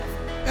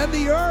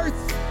on the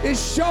earth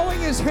is showing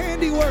His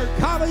handiwork.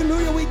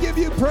 Hallelujah, we give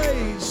you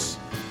praise.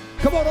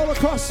 Come on, all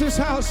across this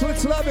house,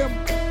 let's love Him.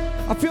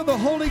 I feel the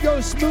Holy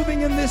Ghost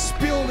moving in this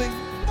building.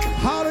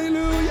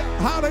 Hallelujah,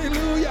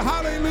 hallelujah,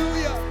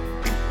 hallelujah.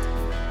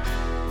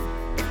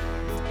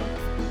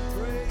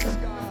 Praise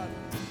God.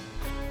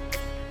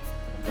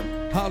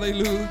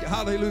 Hallelujah,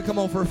 hallelujah. Come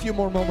on for a few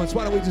more moments.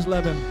 Why don't we just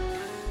love Him?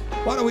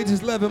 Why don't we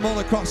just love Him all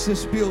across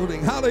this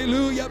building?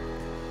 Hallelujah,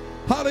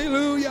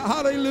 hallelujah,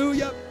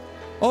 hallelujah.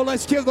 Oh,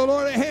 let's give the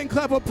Lord a hand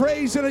clap of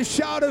praise and a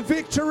shout of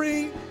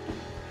victory.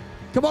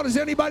 Come on, is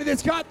there anybody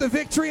that's got the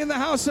victory in the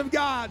house of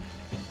God?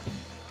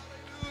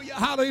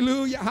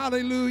 Hallelujah,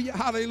 hallelujah,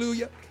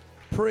 hallelujah.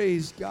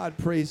 Praise God,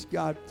 praise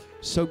God.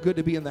 So good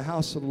to be in the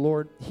house of the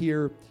Lord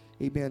here,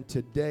 amen,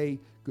 today.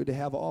 Good to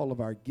have all of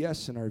our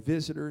guests and our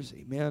visitors,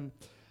 amen,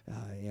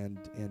 and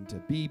to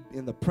be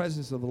in the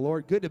presence of the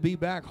Lord. Good to be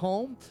back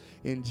home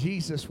in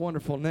Jesus'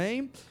 wonderful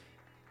name.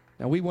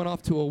 Now, we went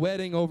off to a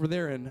wedding over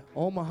there in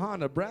Omaha,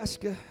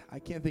 Nebraska. I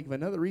can't think of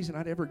another reason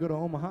I'd ever go to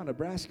Omaha,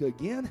 Nebraska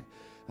again.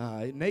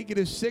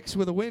 -6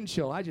 with a wind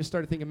chill. I just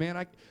started thinking,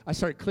 man, I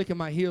started clicking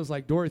my heels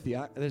like Dorothy.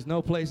 There's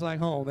no place like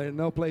home. There's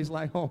no place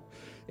like home.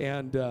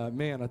 And,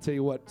 man, I'll tell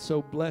you what,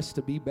 so blessed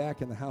to be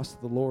back in the house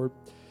of the Lord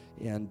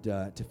and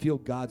to feel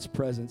God's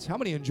presence. How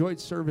many enjoyed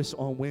service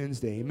on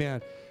Wednesday?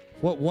 Amen.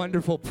 What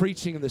wonderful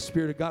preaching in the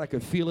Spirit of God. I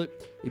could feel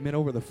it, amen,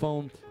 over the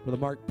phone. Brother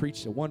Mark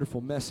preached a wonderful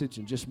message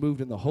and just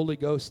moved in the Holy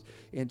Ghost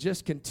and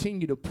just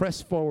continue to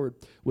press forward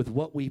with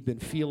what we've been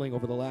feeling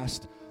over the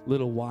last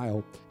little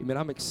while. Amen.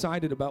 I'm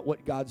excited about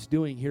what God's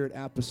doing here at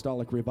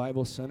Apostolic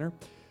Revival Center.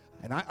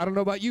 And I don't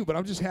know about you, but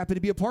I'm just happy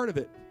to be a part of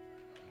it.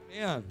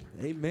 Amen.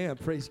 Amen.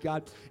 Praise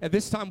God. At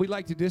this time, we'd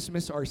like to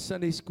dismiss our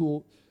Sunday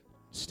school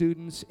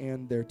students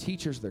and their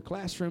teachers, their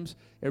classrooms.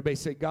 Everybody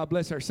say, God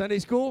bless our Sunday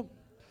school.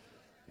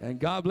 And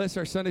God bless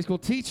our Sunday school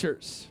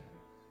teachers.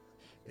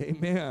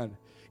 Amen.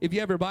 If you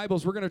have your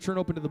Bibles, we're going to turn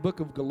open to the book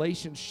of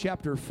Galatians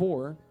chapter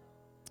 4,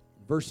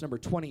 verse number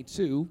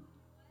 22.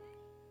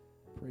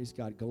 Praise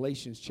God.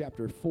 Galatians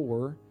chapter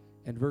 4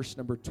 and verse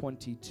number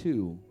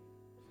 22.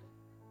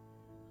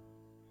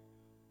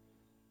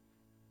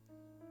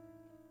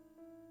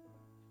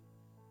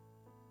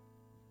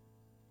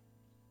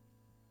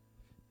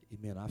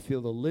 Amen. I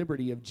feel the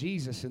liberty of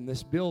Jesus in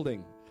this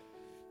building.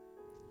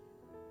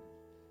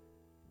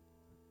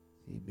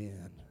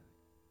 Amen.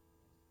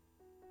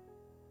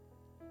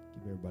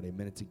 Give everybody a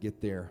minute to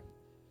get there.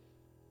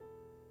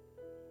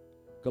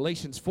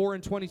 Galatians 4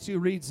 and 22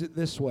 reads it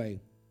this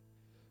way.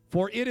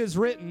 For it is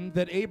written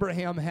that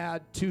Abraham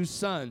had 2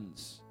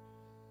 sons,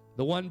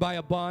 the one by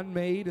a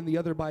bondmaid and the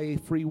other by a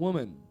free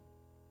woman.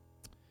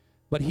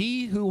 But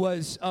he who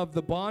was of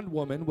the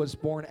bondwoman was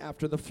born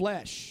after the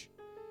flesh,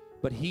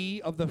 but he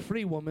of the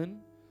free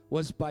woman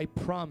was by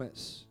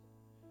promise.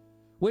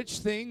 Which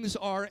things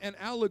are an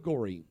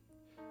allegory?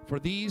 For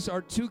these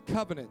are 2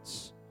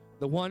 covenants,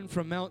 the one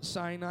from Mount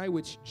Sinai,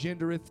 which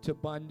gendereth to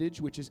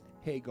bondage, which is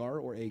Hagar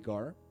or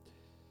Agar.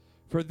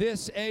 For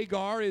this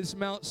Agar is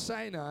Mount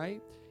Sinai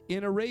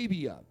in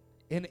Arabia,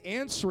 and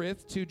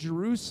answereth to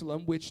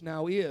Jerusalem, which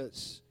now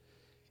is,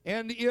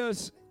 and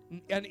is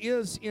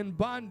in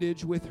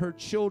bondage with her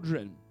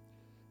children.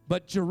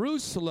 But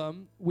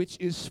Jerusalem, which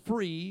is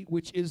free,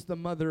 which is the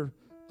mother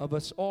of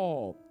us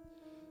all.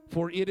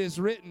 For it is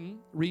written,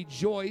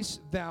 Rejoice,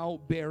 thou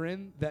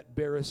barren that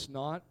bearest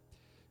not.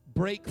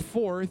 Break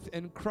forth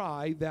and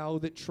cry, thou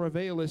that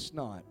travailest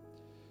not.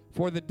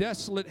 For the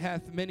desolate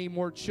hath many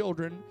more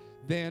children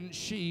than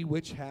she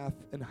which hath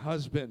an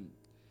husband.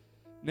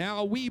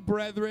 Now we,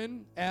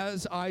 brethren,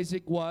 as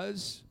Isaac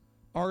was,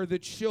 are the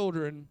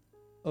children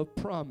of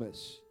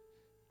promise.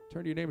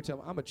 Turn to your neighbor and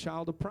tell him, I'm a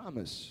child of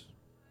promise.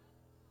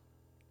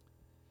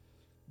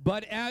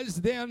 But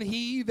as then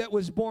he that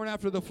was born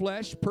after the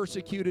flesh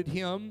persecuted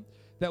him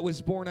that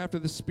was born after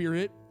the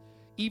Spirit,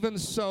 even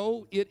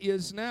so it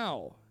is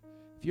now.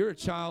 If you're a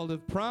child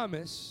of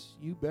promise,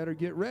 you better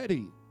get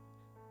ready.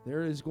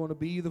 There is going to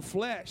be the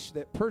flesh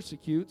that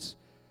persecutes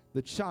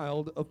the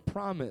child of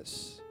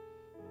promise.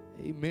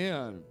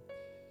 Amen.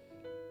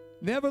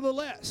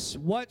 Nevertheless,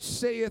 what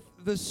saith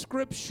the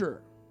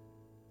Scripture?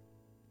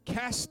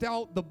 Cast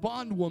out the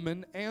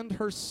bondwoman and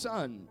her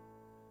son,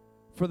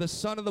 for the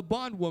son of the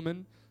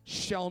bondwoman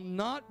shall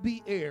not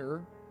be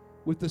heir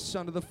with the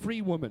son of the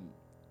free woman.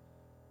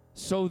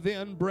 So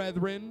then,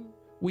 brethren,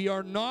 we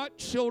are not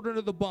children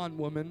of the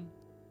bondwoman,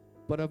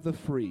 but of the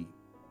free.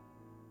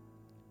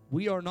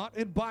 We are not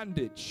in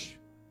bondage,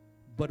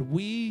 but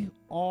we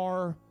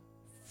are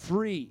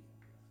free.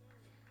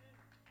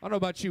 I don't know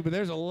about you, but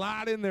there's a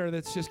lot in there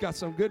that's just got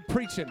some good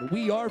preaching.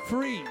 We are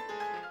free.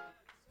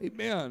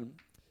 Amen.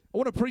 I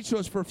want to preach to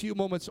us for a few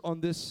moments on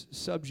this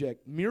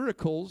subject,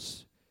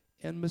 miracles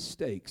and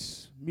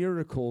mistakes.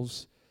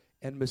 Miracles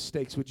and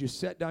mistakes. Would you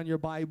set down your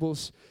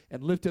Bibles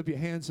and lift up your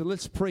hands and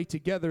let's pray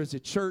together as a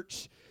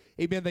church.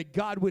 Amen. That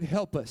God would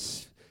help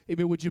us.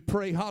 Amen. Would you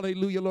pray?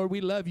 Hallelujah, Lord.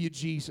 We love you,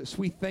 Jesus.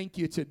 We thank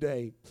you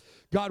today.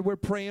 God, we're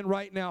praying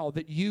right now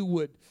that you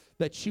would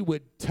that you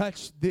would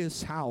touch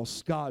this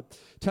house, God.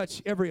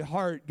 Touch every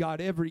heart,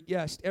 God, every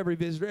guest, every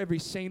visitor, every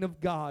saint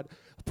of God.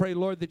 I pray,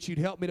 Lord, that you'd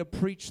help me to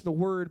preach the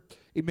word,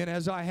 amen,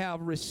 as I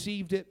have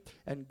received it.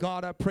 And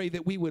God, I pray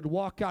that we would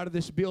walk out of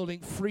this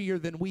building freer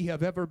than we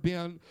have ever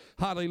been.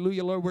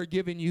 Hallelujah, Lord, we're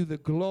giving you the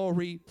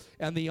glory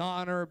and the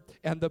honor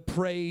and the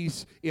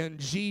praise in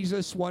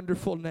Jesus'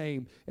 wonderful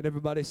name. And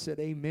everybody said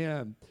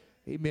amen.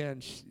 Amen.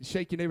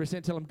 Shake your neighbor's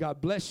hand, tell them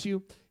God bless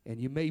you, and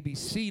you may be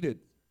seated.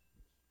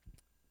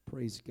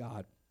 Praise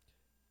God.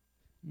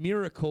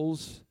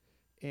 Miracles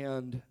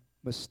and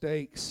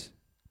mistakes.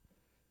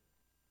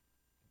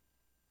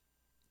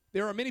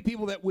 There are many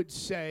people that would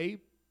say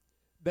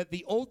that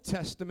the Old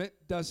Testament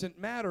doesn't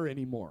matter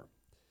anymore.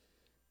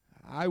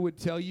 I would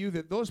tell you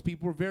that those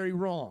people are very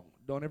wrong.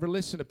 Don't ever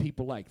listen to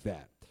people like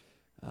that.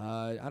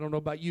 I don't know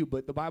about you,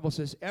 but the Bible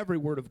says every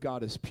word of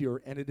God is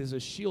pure, and it is a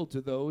shield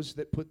to those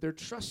that put their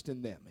trust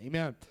in them.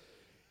 Amen.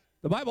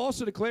 The Bible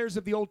also declares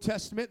of the Old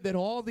Testament that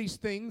all these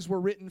things were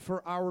written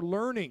for our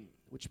learning,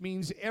 which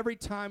means every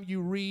time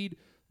you read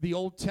the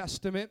Old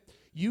Testament,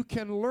 you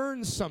can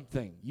learn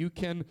something. You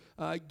can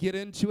get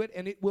into it,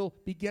 and it will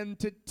begin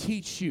to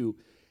teach you.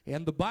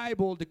 And the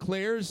Bible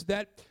declares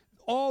that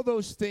all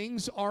those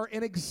things are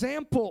an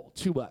example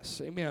to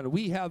us. Amen.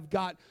 We have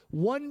got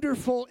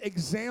wonderful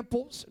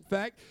examples. In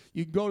fact,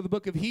 you can go to the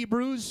book of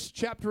Hebrews,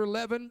 chapter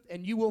 11,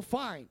 and you will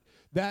find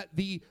that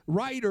the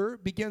writer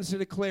begins to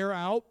declare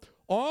out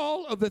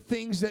all of the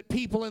things that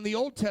people in the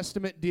Old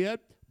Testament did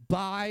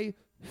by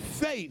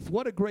faith.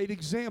 What a great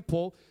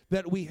example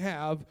that we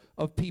have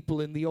of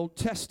people in the Old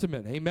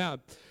Testament. Amen.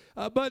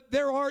 But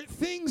there are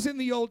things in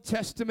the Old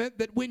Testament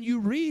that when you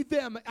read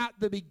them at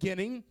the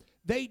beginning,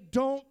 they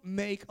don't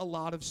make a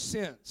lot of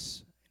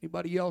sense.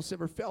 Anybody else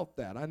ever felt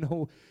that? I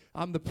know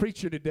I'm the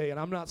preacher today, and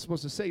I'm not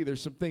supposed to say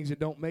there's some things that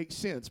don't make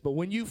sense. But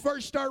when you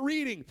first start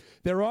reading,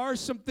 there are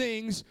some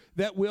things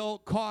that will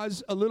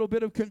cause a little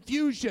bit of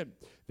confusion.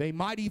 They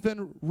might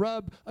even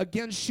rub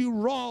against you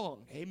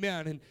wrong.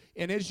 Amen.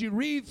 And as you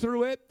read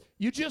through it,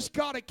 you just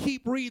got to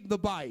keep reading the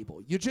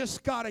Bible. You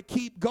just got to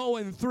keep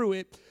going through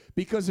it,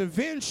 because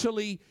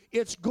eventually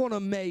it's going to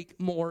make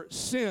more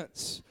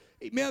sense.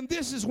 Amen.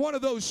 This is one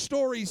of those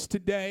stories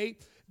today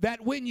that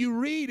when you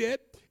read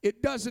it,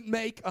 it doesn't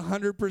make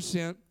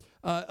 100%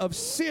 of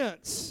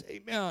sense.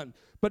 Amen.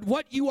 But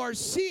what you are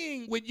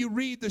seeing when you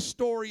read the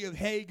story of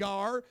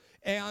Hagar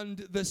and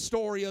the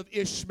story of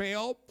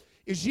Ishmael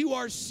is you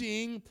are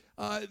seeing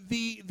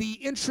the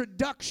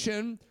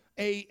introduction,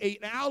 an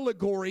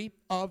allegory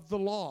of the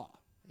law.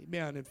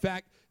 Amen. In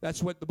fact,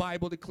 that's what the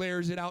Bible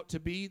declares it out to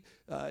be.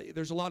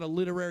 There's a lot of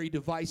literary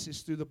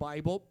devices through the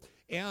Bible,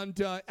 and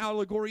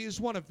allegory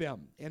is one of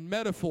them, and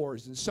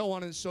metaphors, and so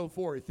on and so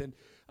forth. And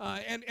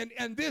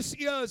this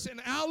is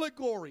an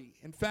allegory.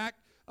 In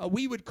fact,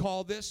 we would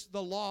call this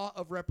the law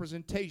of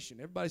representation.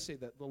 Everybody say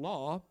that, the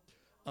law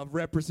of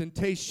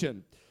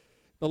representation.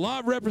 The law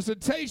of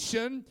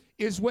representation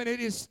is when it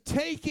is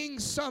taking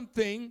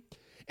something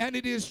and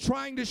it is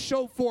trying to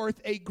show forth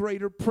a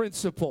greater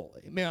principle.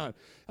 Amen.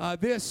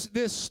 This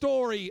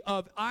story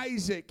of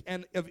Isaac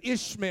and of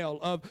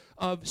Ishmael,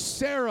 of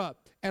Sarah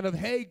and of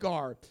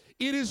Hagar,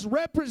 it is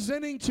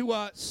representing to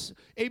us,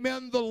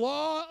 amen, the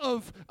law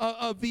of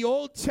the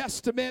Old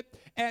Testament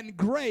and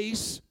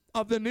grace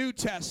of the New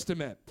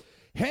Testament.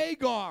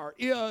 Hagar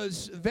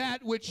is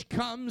that which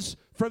comes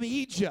from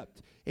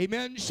Egypt.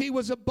 Amen. She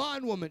was a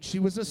bondwoman. She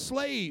was a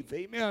slave.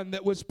 Amen.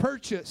 That was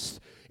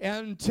purchased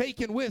and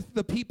taken with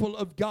the people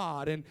of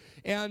God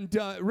and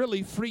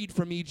really freed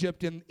from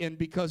Egypt and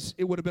because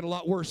it would have been a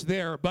lot worse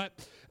there.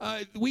 But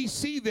we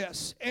see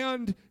this.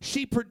 And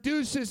she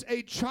produces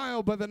a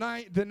child by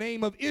the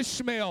name of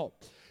Ishmael.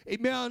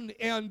 Amen.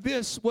 And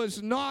this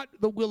was not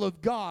the will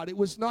of God. It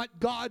was not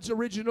God's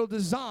original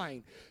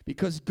design,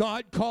 because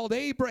God called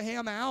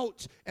Abraham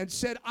out and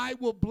said, I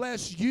will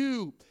bless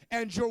you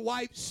and your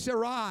wife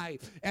Sarai,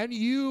 and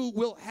you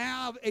will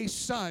have a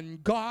son.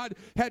 God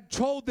had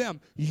told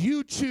them,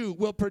 you too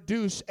will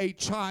produce a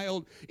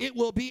child. It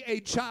will be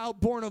a child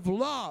born of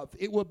love.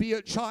 It will be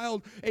a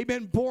child,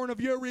 amen, born of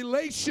your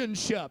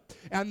relationship.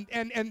 And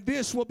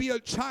this will be a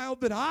child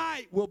that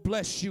I will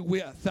bless you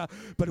with.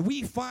 But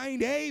we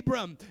find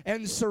Abram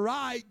and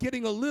Sarai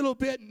getting a little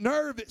bit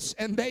nervous,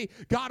 and they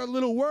got a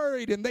little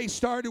worried, and they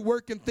started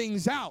working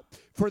things out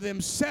for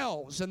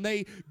themselves, and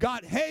they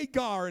got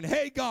Hagar, and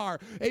Hagar,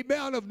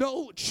 amen, of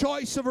no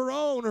choice of her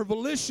own or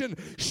volition,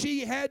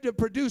 she had to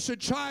produce a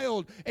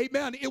child.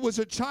 Amen. It was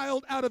a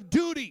child out of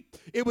duty.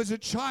 It was a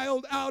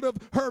child out of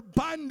her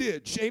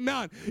bondage.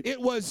 Amen.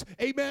 It was,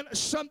 amen,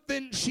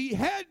 something she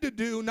had to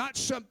do, not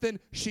something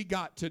she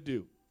got to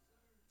do.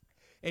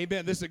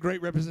 Amen. This is a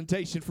great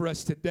representation for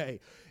us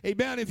today.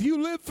 Amen. If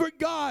you live for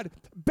God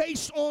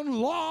based on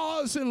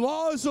laws and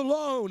laws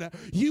alone,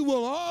 you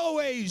will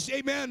always,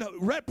 amen,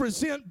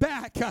 represent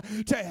back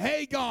to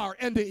Hagar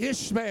and to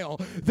Ishmael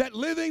that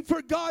living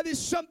for God is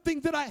something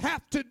that I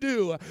have to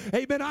do.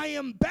 Amen. I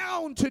am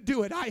bound to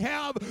do it. I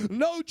have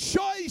no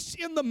choice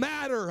in the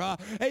matter.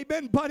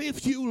 Amen. But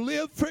if you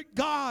live for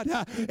God,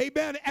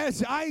 amen,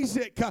 as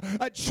Isaac,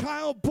 a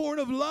child born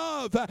of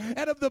love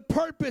and of the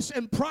purpose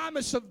and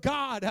promise of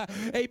God,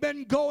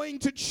 amen, going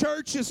to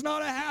church is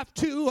not a have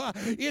to,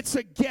 it's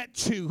a get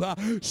to.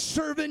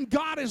 Serving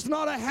God is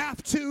not a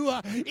have to,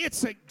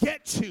 it's a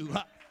get to.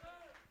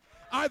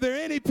 Are there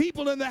any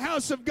people in the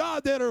house of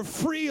God that are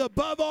free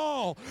above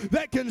all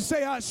that can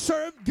say, I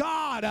serve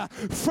God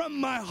from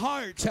my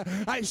heart.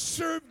 I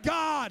serve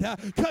God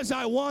because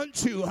I want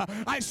to.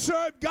 I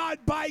serve God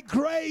by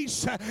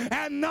grace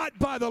and not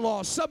by the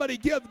law. Somebody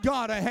give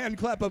God a hand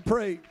clap of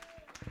praise.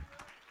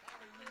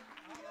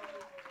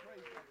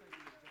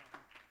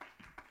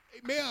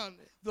 Amen.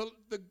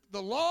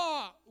 The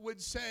law would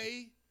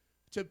say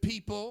to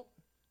people,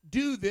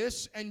 do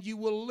this and you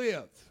will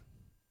live.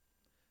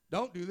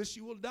 Don't do this,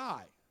 you will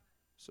die.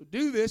 So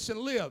do this and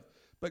live.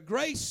 But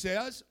grace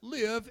says,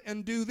 live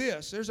and do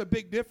this. There's a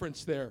big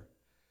difference there.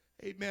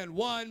 Amen.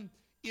 One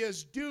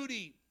is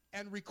duty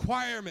and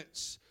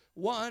requirements.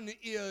 One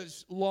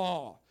is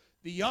law.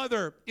 The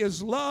other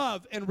is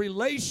love and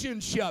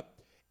relationship.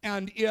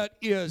 And it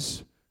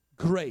is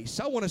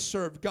grace. I want to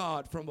serve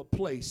God from a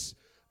place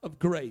of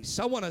grace.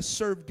 I want to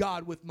serve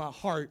God with my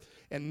heart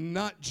and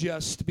not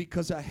just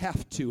because I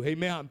have to.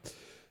 Amen.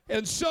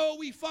 And so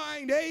we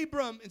find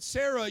Abram and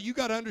Sarah. You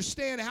got to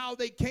understand how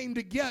they came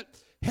to get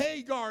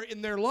Hagar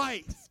in their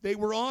life. They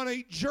were on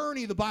a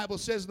journey, the Bible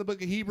says in the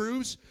book of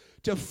Hebrews,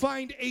 to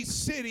find a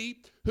city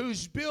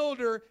whose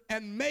builder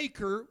and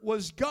maker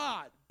was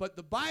God. But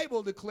the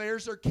Bible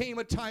declares there came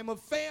a time of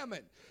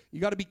famine. You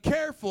got to be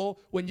careful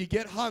when you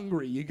get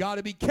hungry. You got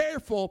to be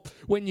careful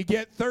when you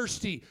get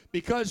thirsty,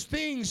 because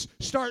things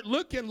start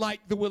looking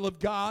like the will of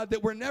God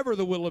that were never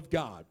the will of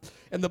God.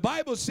 And the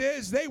Bible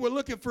says they were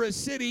looking for a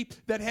city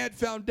that had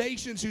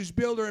foundations, whose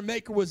builder and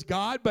maker was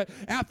God. But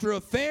after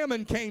a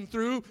famine came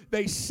through,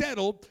 they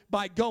settled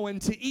by going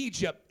to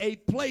Egypt, a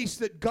place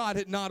that God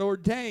had not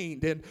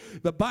ordained. And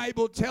the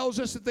Bible tells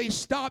us that they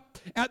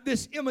stopped at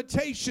this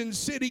imitation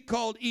city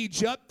called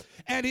Egypt.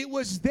 And it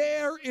was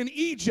there in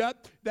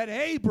Egypt that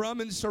Abram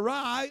and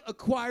Sarai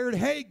acquired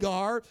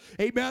Hagar.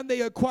 Amen.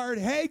 They acquired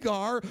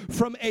Hagar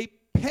from a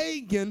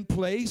pagan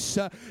place,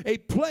 a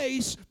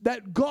place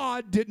that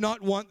God did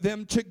not want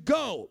them to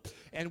go.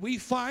 And we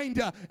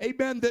find,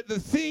 amen, that the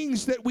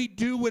things that we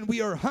do when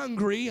we are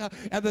hungry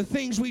and the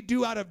things we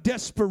do out of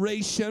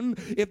desperation,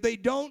 if they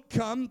don't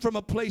come from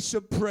a place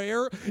of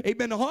prayer,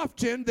 amen,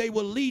 often they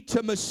will lead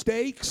to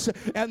mistakes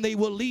and they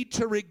will lead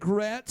to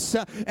regrets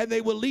and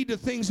they will lead to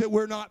things that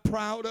we're not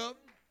proud of.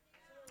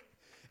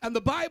 And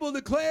the Bible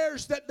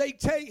declares that they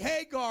take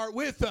Hagar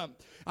with them.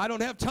 I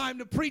don't have time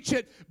to preach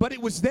it, but it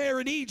was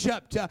there in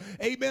Egypt,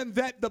 amen,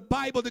 that the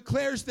Bible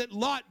declares that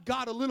Lot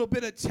got a little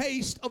bit of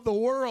taste of the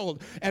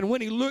world. And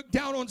when he looked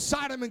down on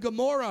Sodom and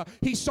Gomorrah,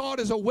 he saw it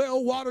as a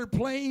well-watered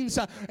plains,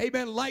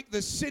 amen, like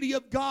the city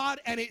of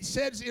God. And it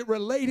says it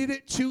related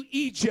it to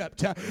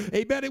Egypt.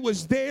 Amen. It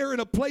was there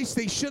in a place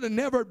they should have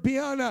never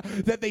been,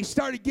 that they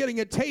started getting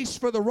a taste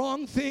for the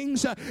wrong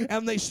things,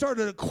 and they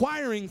started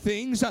acquiring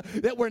things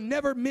that were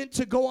never meant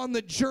to go on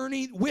the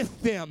journey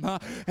with them.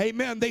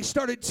 Amen. They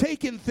started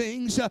taking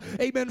things,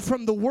 amen,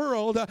 from the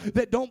world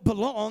that don't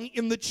belong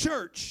in the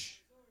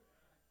church.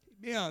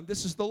 Amen.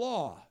 This is the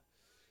law.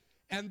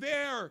 And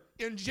there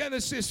in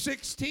Genesis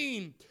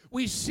 16,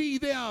 we see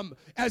them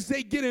as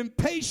they get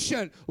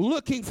impatient,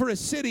 looking for a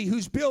city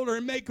whose builder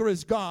and maker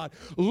is God,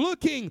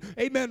 looking,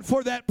 amen,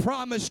 for that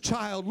promised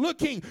child,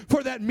 looking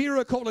for that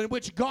miracle in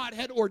which God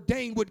had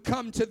ordained would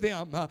come to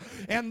them.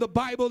 And the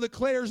Bible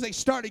declares they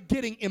started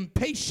getting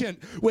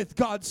impatient with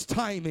God's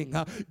timing.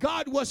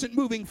 God wasn't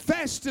moving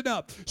fast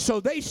enough, so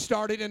they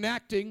started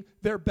enacting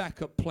their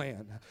backup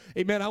plan.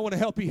 Amen. I want to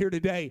help you here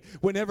today.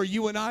 Whenever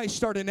you and I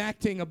start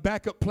enacting a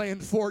backup plan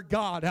for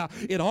God,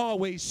 it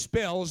always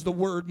spells the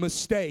word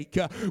mistake.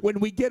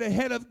 When we get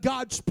ahead of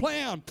God's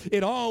plan,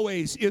 it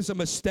always is a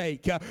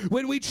mistake.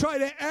 When we try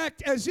to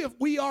act as if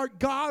we are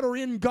God or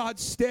in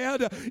God's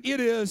stead,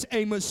 it is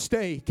a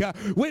mistake.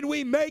 When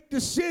we make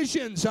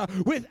decisions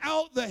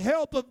without the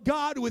help of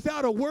God,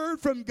 without a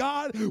word from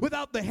God,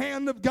 without the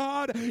hand of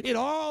God, it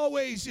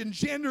always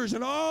engenders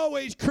and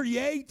always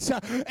creates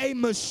a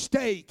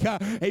mistake.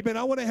 Amen.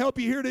 I want to help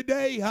you here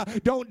today.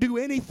 Don't do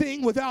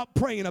anything without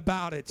praying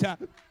about it.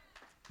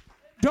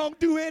 Don't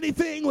do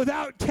anything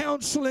without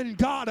counseling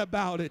God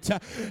about it.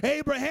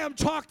 Abraham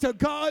talked to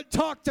God,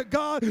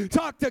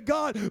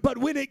 but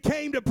when it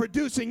came to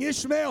producing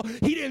Ishmael,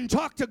 he didn't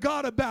talk to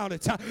God about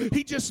it.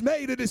 He just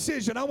made a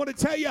decision. I want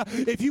to tell you,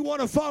 if you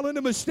want to fall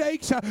into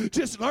mistakes,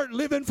 just start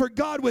living for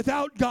God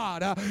without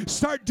God.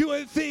 Start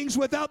doing things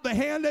without the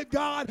hand of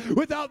God,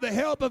 without the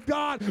help of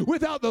God,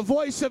 without the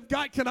voice of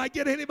God. Can I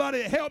get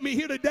anybody to help me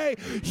here today?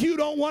 You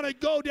don't want to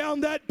go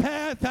down that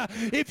path.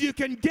 If you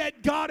can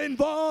get God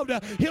involved,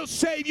 He'll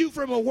save you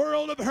from a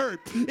world of hurt.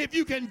 If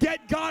you can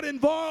get God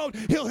involved,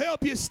 He'll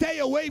help you stay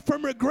away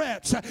from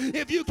regrets.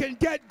 If you can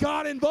get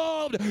God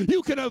involved,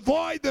 you can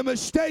avoid the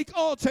mistake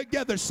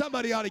altogether.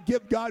 Somebody ought to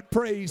give God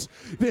praise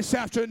this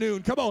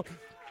afternoon. Come on.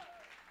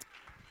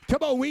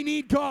 Come on, we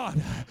need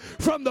God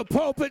from the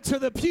pulpit to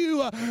the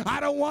pew. I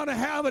don't want to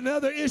have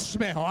another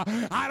Ishmael.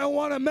 I don't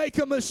want to make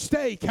a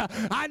mistake.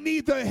 I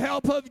need the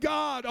help of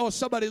God. Oh,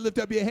 somebody lift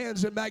up your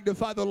hands and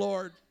magnify the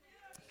Lord.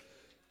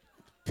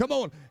 Come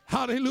on.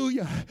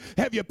 Hallelujah.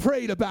 Have you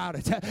prayed about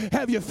it?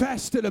 Have you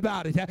fasted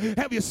about it?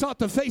 Have you sought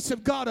the face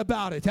of God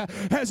about it?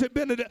 Has it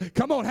been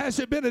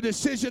a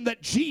decision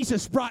that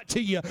Jesus brought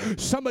to you?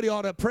 Somebody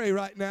ought to pray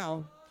right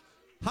now.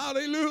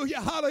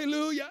 Hallelujah.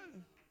 Hallelujah.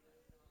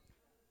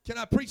 Can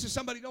I preach to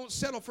somebody? Don't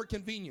settle for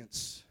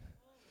convenience.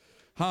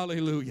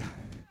 Hallelujah.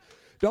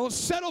 Don't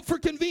settle for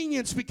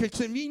convenience, because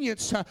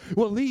convenience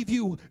will leave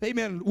you,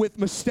 amen, with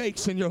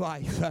mistakes in your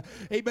life.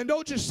 Amen.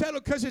 Don't just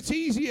settle because it's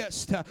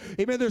easiest.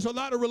 Amen. There's a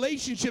lot of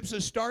relationships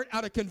that start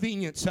out of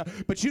convenience,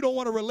 but you don't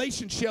want a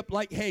relationship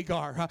like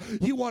Hagar.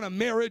 You want a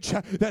marriage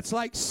that's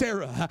like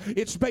Sarah.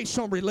 It's based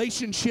on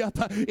relationship.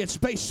 It's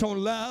based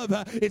on love.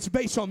 It's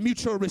based on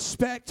mutual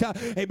respect.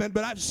 Amen.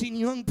 But I've seen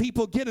young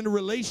people get into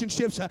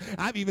relationships.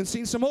 I've even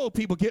seen some old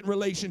people get in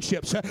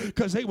relationships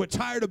because they were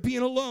tired of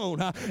being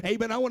alone.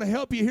 Amen. I want to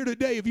help you here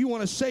today. If you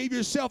want to save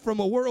yourself from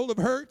a world of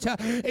hurt,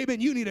 amen,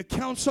 you need to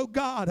counsel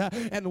God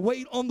and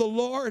wait on the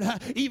Lord,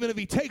 even if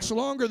He takes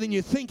longer than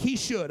you think He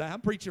should.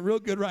 I'm preaching real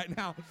good right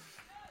now.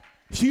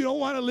 If you don't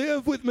want to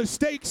live with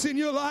mistakes in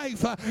your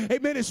life,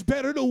 amen, it's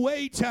better to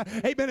wait,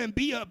 amen, and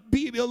be a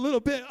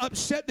little bit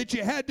upset that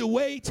you had to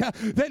wait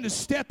than to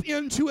step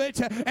into it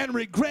and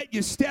regret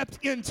you stepped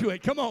into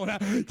it. Come on,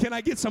 can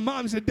I get some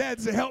moms and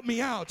dads to help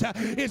me out?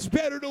 It's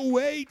better to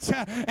wait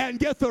and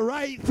get the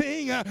right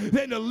thing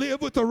than to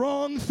live with the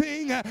wrong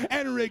thing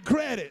and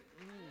regret it.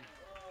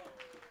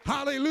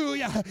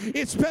 Hallelujah.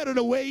 It's better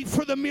to wait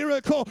for the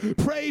miracle,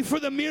 pray for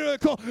the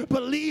miracle,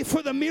 believe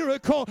for the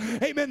miracle,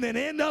 amen, than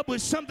end up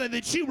with something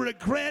that you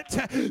regret,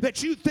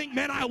 that you think,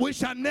 man, I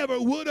wish I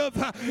never would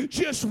have.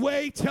 Just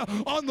wait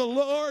on the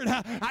Lord.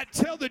 I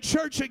tell the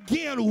church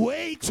again,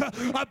 wait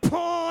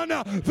upon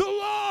the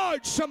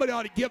Lord. Somebody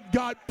ought to give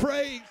God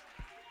praise.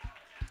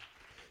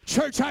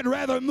 Church, I'd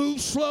rather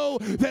move slow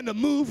than to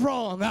move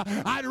wrong.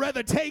 I'd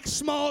rather take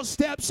small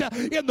steps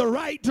in the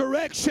right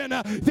direction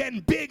than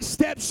big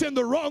steps in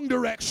the wrong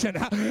direction.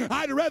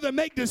 I'd rather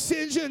make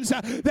decisions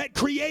that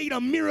create a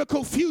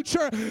miracle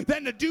future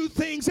than to do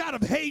things out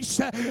of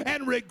haste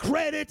and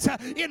regret it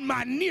in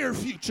my near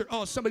future.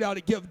 Oh, somebody ought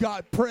to give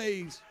God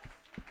praise.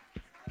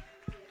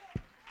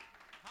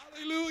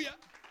 Hallelujah.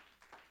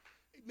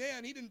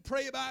 Man, he didn't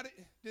pray about it,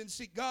 didn't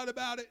seek God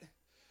about it,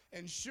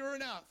 and sure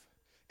enough,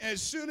 as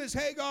soon as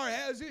Hagar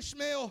has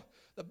Ishmael,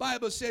 the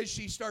Bible says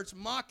she starts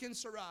mocking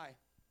Sarai.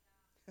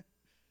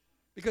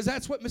 Because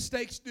that's what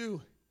mistakes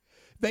do.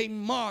 They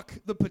mock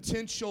the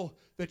potential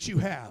that you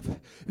have.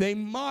 They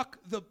mock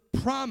the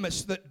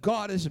promise that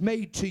God has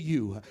made to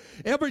you.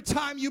 Every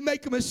time you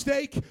make a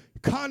mistake,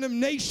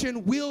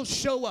 condemnation will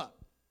show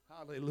up.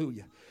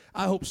 Hallelujah.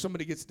 I hope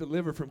somebody gets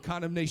delivered from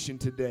condemnation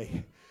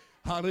today.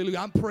 Hallelujah.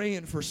 I'm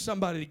praying for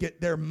somebody to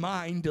get their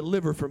mind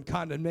delivered from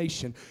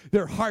condemnation,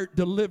 their heart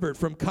delivered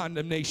from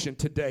condemnation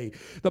today.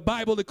 The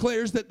Bible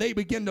declares that they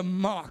begin to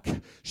mock.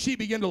 She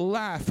began to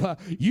laugh.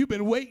 You've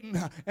been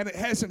waiting and it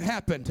hasn't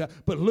happened.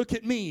 But look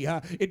at me.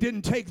 It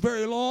didn't take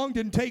very long,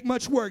 didn't take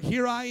much work.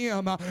 Here I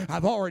am.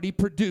 I've already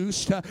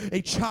produced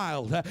a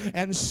child.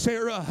 And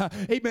Sarah,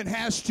 amen,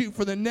 has to,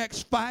 for the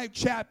next 5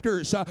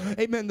 chapters,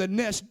 amen, the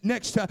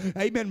next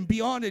amen,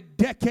 beyond a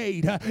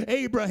decade,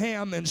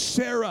 Abraham and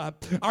Sarah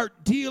are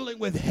dealing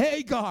with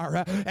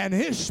Hagar and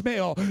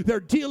Ishmael.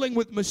 They're dealing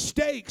with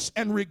mistakes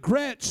and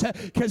regrets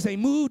because they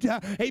moved,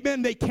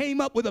 amen, they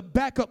came up with a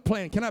backup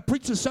plan. Can I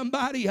preach to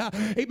somebody?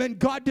 Amen,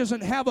 God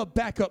doesn't have a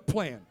backup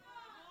plan.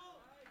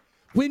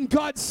 When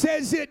God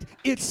says it,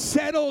 it's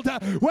settled.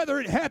 Whether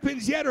it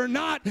happens yet or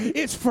not,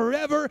 it's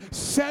forever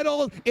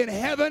settled in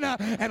heaven.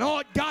 And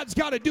all God's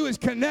got to do is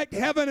connect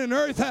heaven and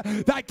earth.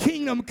 Thy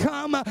kingdom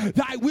come,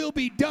 thy will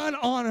be done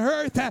on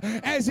earth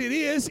as it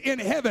is in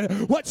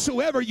heaven.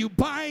 Whatsoever you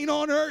bind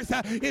on earth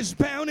is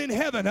bound in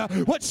heaven.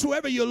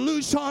 Whatsoever you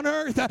loose on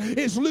earth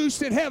is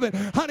loosed in heaven.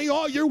 Honey,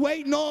 all you're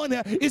waiting on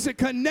is a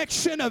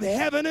connection of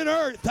heaven and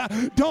earth.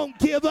 Don't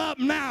give up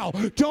now.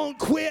 Don't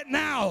quit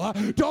now.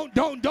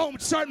 Don't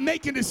start making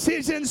making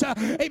decisions,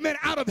 amen,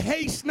 out of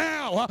haste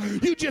now.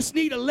 You just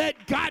need to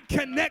let God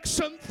connect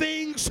some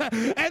things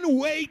and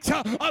wait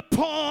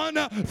upon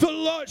the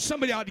Lord.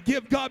 Somebody ought to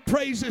give God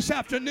praise this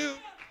afternoon.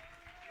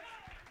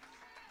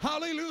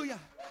 Hallelujah.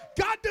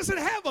 God doesn't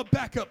have a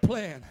backup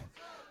plan.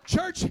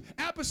 Church,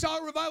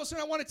 Apostolic Revival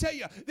Center, I want to tell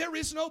you, there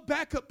is no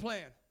backup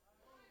plan.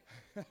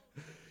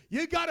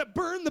 You got to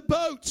burn the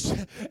boats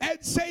and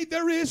say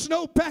there is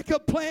no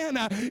backup plan.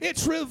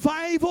 It's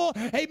revival.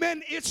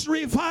 Amen. It's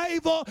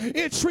revival.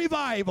 It's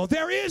revival.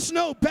 There is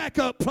no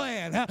backup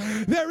plan.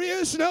 There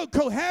is no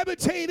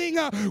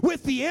cohabitating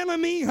with the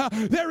enemy.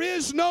 There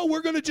is no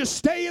we're going to just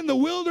stay in the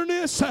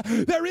wilderness.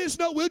 There is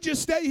no we'll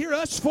just stay here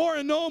us four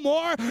and no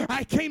more.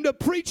 I came to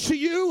preach to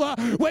you.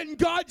 When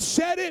God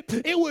said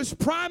it, it was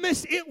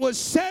promised, it was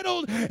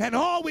settled, and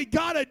all we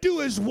got to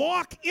do is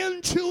walk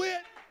into it.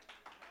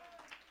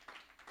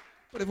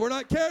 But if we're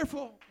not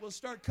careful, we'll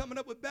start coming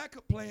up with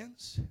backup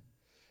plans.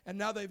 And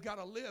now they've got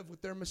to live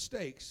with their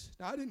mistakes.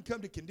 Now, I didn't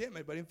come to condemn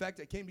it, but in fact,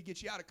 I came to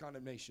get you out of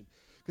condemnation.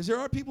 Because there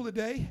are people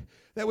today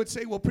that would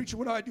say, well, preacher,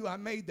 what do I do? I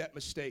made that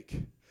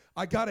mistake.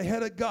 I got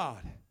ahead of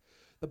God.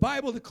 The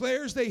Bible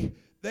declares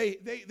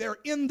they're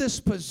in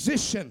this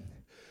position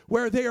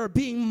where they are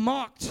being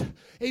mocked.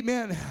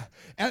 Amen.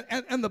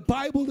 And the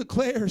Bible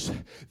declares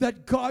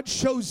that God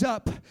shows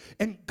up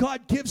and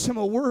God gives him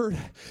a word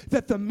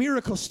that the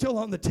miracle's still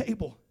on the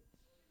table.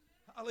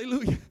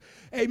 Hallelujah.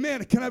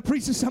 Amen. Can I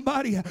preach to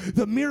somebody?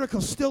 The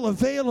miracle's still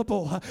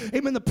available.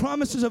 Amen. The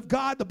promises of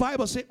God, the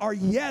Bible says, are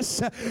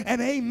yes and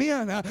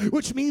amen,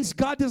 which means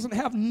God doesn't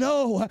have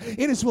no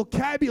in his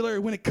vocabulary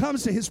when it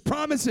comes to his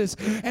promises.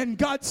 And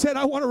God said,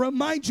 I want to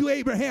remind you,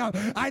 Abraham,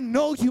 I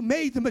know you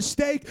made the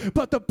mistake,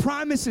 but the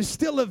promise is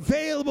still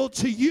available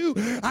to you.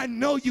 I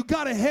know you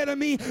got ahead of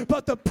me,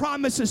 but the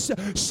promises,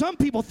 some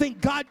people think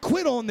God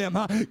quit on them.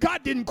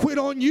 God didn't quit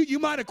on you. You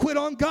might have quit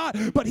on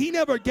God, but he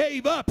never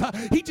gave up.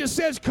 He just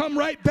says, come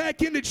right back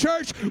into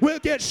church. We'll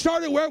get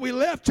started where we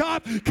left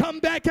off. Come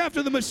back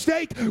after the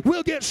mistake.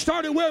 We'll get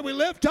started where we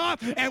left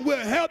off, and we'll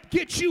help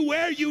get you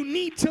where you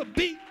need to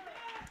be.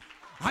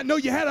 I know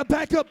you had a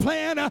backup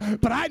plan,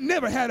 but I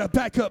never had a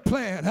backup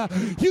plan.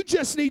 You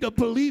just need to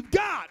believe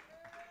God.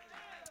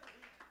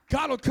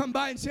 God will come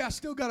by and say, I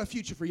still got a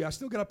future for you. I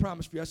still got a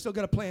promise for you. I still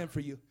got a plan for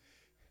you.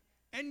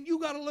 And you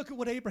got to look at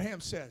what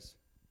Abraham says.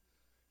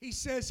 He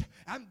says,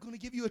 I'm going to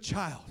give you a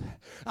child.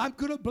 I'm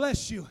going to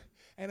bless you.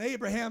 And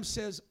Abraham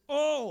says,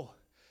 oh,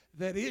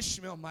 that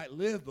Ishmael might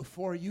live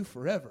before you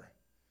forever.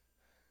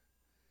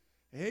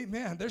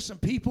 Amen. There's some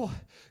people,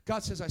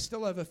 God says, I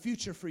still have a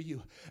future for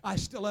you. I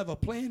still have a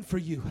plan for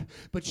you.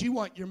 But you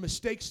want your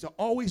mistakes to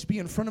always be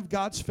in front of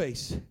God's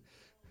face.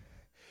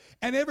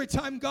 And every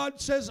time God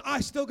says,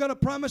 I still got a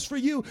promise for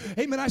you,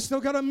 amen, I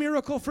still got a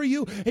miracle for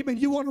you, amen,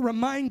 you want to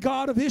remind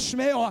God of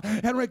Ishmael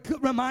and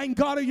remind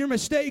God of your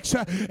mistakes.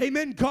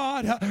 Amen,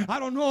 God, I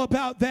don't know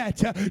about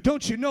that.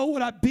 Don't you know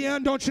what I've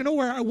been? Don't you know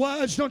where I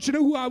was? Don't you know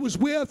who I was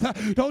with?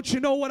 Don't you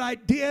know what I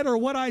did or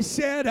what I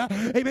said?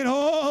 Amen,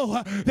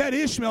 oh, that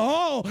Ishmael,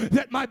 oh,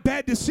 that my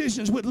bad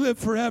decisions would live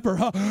forever.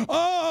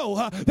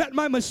 Oh, that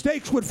my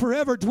mistakes would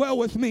forever dwell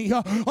with me.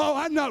 Oh,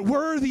 I'm not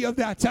worthy of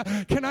that.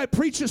 Can I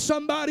preach to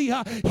somebody?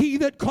 He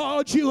that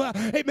called you,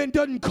 amen,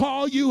 doesn't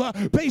call you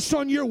based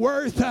on your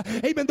worth.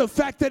 Amen, the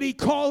fact that he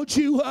called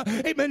you,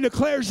 amen,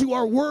 declares you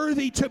are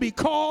worthy to be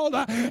called.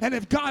 And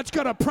if God's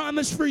got a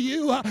promise for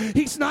you,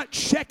 he's not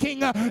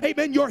checking,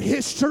 amen, your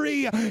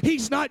history.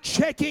 He's not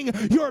checking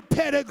your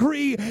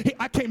pedigree.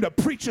 I came to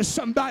preach to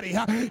somebody.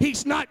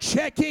 He's not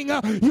checking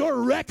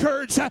your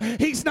records.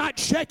 He's not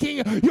checking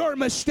your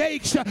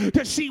mistakes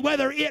to see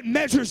whether it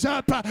measures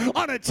up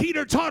on a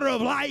teeter-totter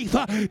of life.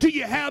 Do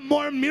you have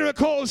more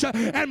miracles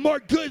and more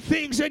good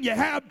things than you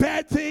have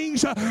bad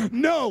things?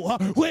 No.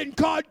 When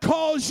God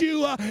calls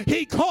you,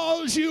 he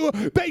calls you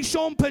based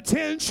on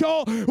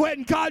potential.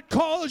 When God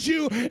calls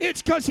you,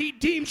 it's because he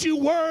deems you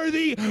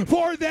worthy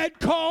for that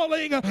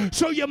calling.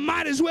 So you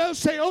might as well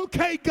say,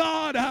 okay,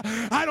 God,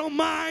 I don't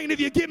mind if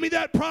you give me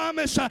that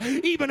promise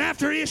even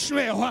after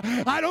Ishmael.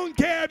 I don't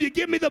care if you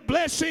give me the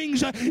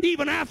blessings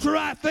even after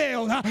I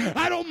failed.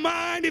 I don't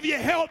mind if you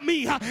help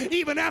me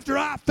even after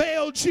I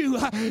failed you,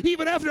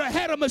 even after I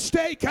had a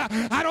mistake.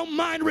 I don't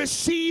mind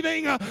receiving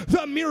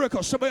the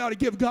miracle. Somebody ought to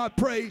give God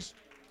praise.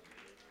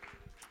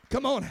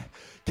 Come on.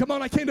 Come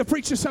on, I came to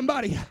preach to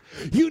somebody.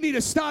 You need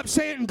to stop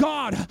saying,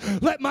 God,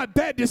 let my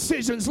bad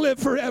decisions live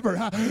forever.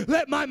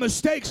 Let my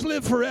mistakes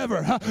live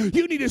forever.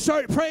 You need to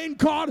start praying,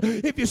 God,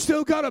 if you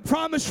still got a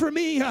promise for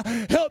me,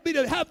 help me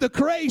to have the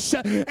grace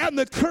and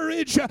the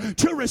courage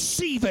to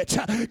receive it.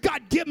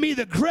 God, give me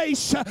the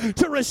grace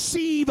to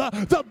receive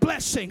the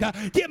blessing.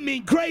 Give me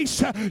grace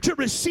to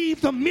receive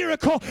the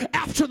miracle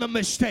after the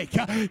mistake.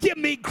 Give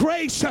me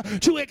grace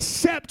to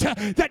accept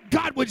that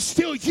God would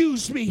still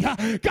use me.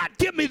 God,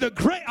 give me the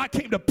grace. I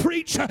came to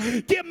preach.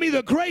 Give me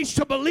the grace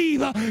to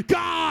believe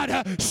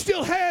God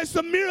still has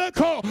the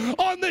miracle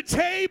on the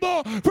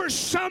table for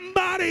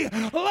somebody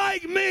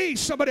like me.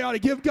 Somebody ought to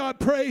give God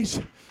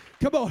praise.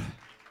 Come on.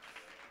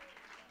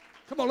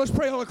 Come on, let's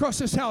pray all across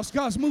this house.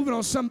 God's moving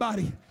on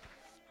somebody.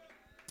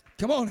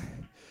 Come on.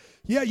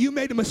 Yeah, you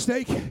made a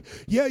mistake.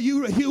 Yeah,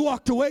 you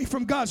walked away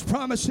from God's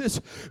promises,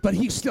 but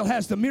He still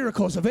has the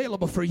miracles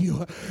available for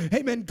you.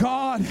 Amen.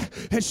 God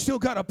has still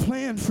got a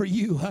plan for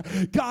you.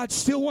 God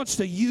still wants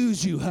to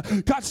use you.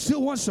 God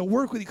still wants to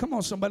work with you. Come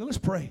on, somebody, let's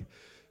pray.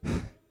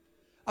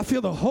 I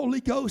feel the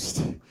Holy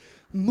Ghost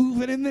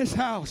moving in this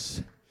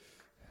house.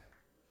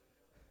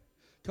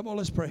 Come on,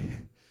 let's pray.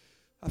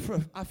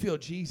 I feel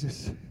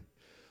Jesus.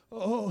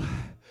 Oh,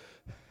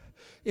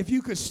 if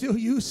you could still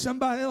use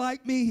somebody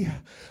like me,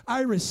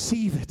 I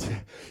receive it.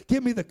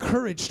 Give me the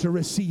courage to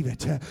receive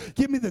it.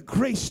 Give me the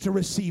grace to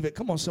receive it.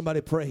 Come on,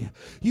 somebody pray.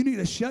 You need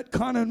to shut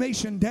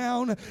condemnation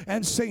down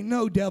and say,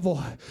 no,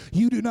 devil,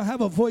 you do not have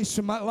a voice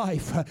in my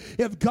life.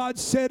 If God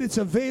said it's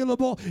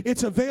available,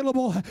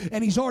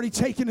 and He's already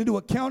taken into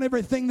account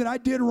everything that I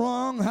did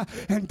wrong,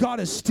 and God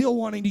is still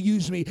wanting to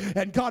use me,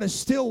 and God is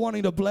still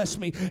wanting to bless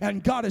me,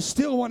 and God is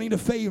still wanting to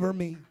favor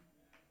me.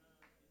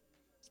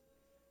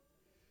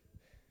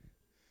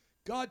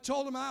 God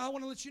told him, I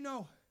want to let you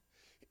know.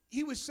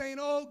 He was saying,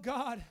 oh,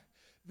 God,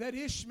 that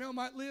Ishmael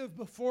might live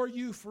before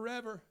you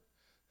forever.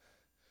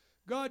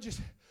 God, just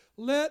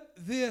let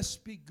this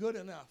be good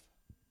enough.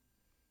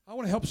 I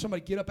want to help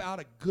somebody get up out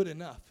of good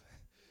enough.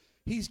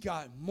 He's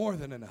got more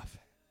than enough.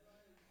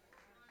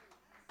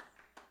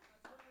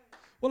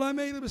 Well, I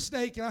made a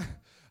mistake, and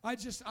I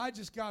just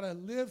got to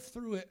live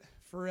through it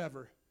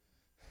forever.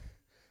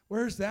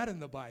 Where's that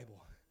in the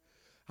Bible?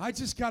 I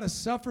just got to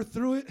suffer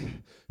through it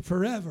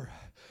forever.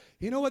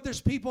 You know what? There's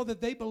people that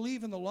they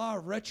believe in the law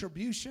of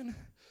retribution.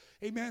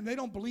 Amen. They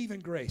don't believe in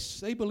grace.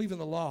 They believe in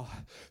the law.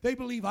 They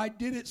believe I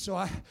did it, so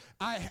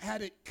I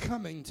had it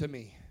coming to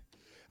me.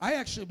 I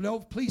actually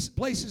know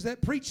places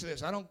that preach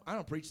this. I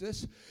don't preach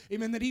this.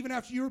 Amen. That even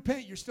after you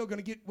repent, you're still going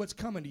to get what's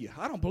coming to you.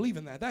 I don't believe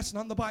in that. That's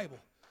not in the Bible.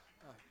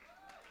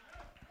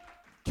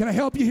 Can I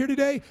help you here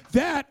today?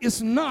 That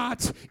is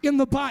not in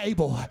the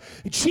Bible.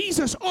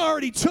 Jesus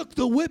already took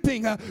the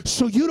whipping,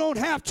 so you don't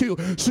have to.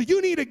 So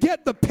you need to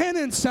get the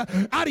penance out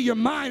of your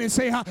mind and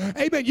say,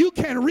 amen, you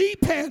can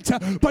repent,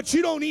 but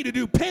you don't need to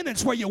do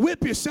penance where you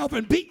whip yourself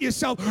and beat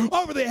yourself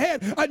over the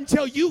head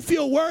until you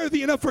feel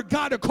worthy enough for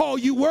God to call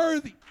you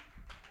worthy.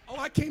 Oh,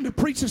 I came to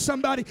preach to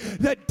somebody.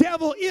 The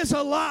devil is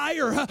a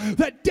liar.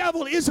 The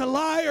devil is a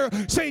liar,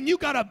 saying you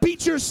got to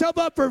beat yourself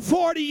up for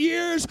 40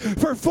 years,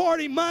 for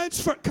 40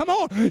 months. Come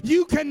on,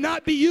 you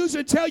cannot be used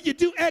until you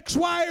do X,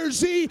 Y, or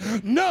Z.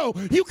 No,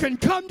 you can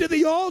come to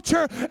the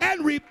altar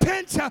and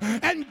repent,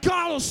 and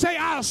God will say,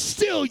 I'll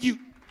still you.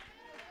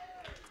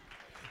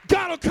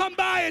 God will come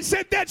by and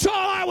say, that's all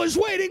I was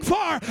waiting for.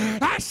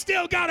 I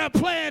still got a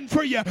plan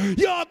for you.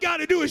 You all got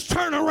to do is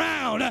turn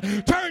around,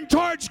 turn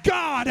towards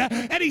God.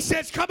 And He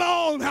says, come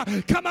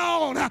on, come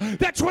on.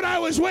 That's what I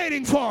was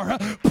waiting for.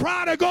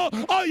 Prodigal,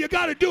 all you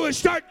got to do is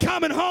start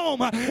coming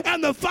home.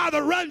 And the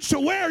Father runs to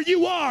where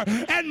you are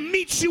and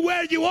meets you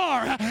where you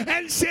are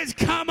and says,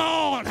 come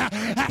on.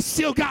 I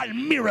still got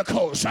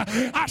miracles.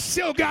 I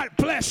still got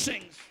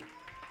blessings.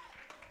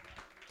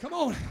 Come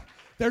on.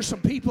 There's some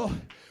people,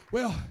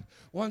 well,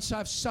 once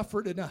I've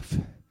suffered enough,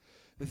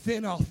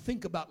 then I'll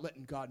think about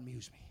letting God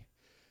use me.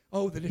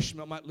 Oh, that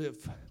Ishmael might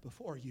live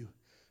before you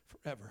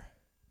forever.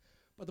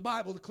 But the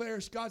Bible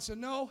declares, God said,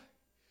 no,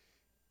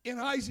 in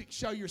Isaac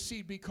shall your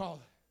seed be called.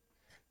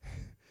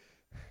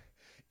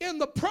 In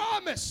the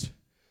promise,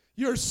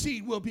 your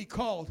seed will be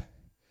called.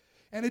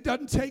 And it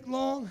doesn't take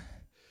long.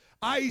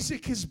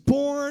 Isaac is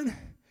born.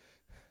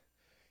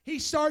 He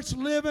starts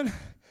living.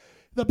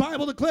 The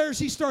Bible declares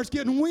he starts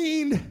getting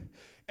weaned.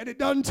 And it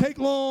doesn't take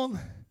long.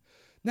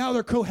 Now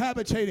they're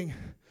cohabitating,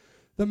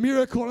 the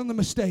miracle and the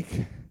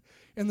mistake,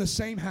 in the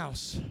same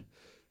house.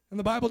 And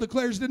the Bible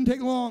declares it didn't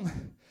take long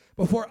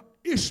before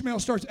Ishmael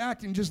starts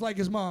acting just like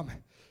his mom,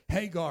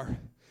 Hagar,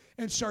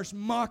 and starts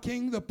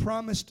mocking the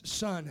promised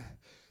son.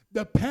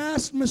 The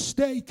past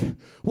mistake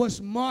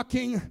was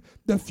mocking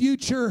the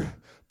future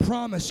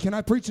promise. Can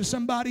I preach to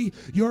somebody?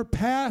 Your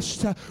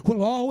past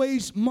will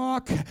always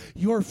mock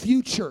your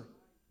future.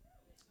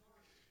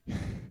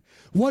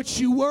 What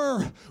you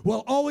were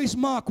will always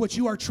mock what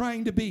you are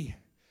trying to be.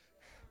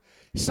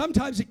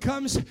 Sometimes it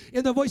comes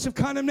in the voice of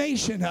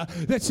condemnation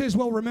that says,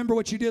 well, remember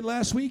what you did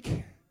last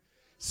week?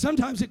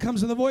 Sometimes it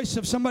comes in the voice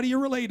of somebody you're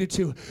related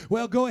to.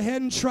 Well, go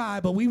ahead and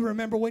try, but we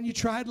remember when you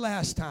tried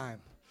last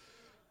time.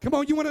 Come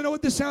on, you want to know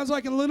what this sounds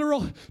like in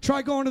literal?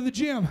 Try going to the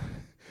gym.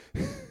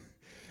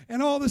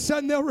 And all of a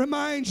sudden they'll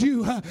remind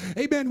you,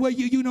 amen, well,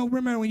 you know,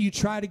 remember when you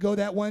tried to go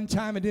that one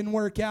time and didn't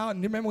work out,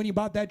 and remember when you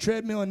bought that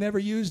treadmill and never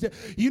used it?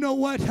 You know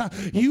what?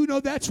 You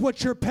know that's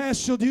what your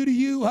past will do to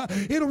you.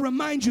 It'll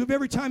remind you of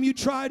every time you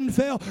tried and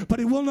failed, but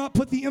it will not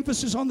put the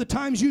emphasis on the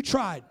times you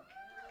tried.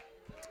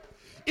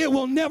 It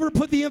will never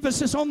put the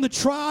emphasis on the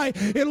try.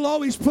 It'll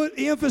always put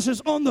the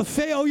emphasis on the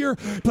failure.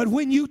 But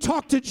when you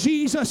talk to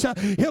Jesus,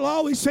 He'll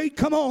always say,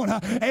 come on,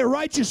 a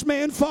righteous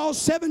man falls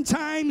 7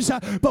 times.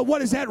 But what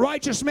does that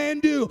righteous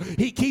man do?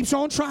 He keeps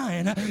on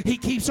trying. He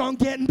keeps on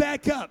getting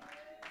back up.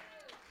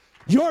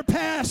 Your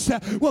past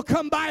will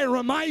come by and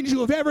remind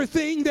you of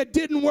everything that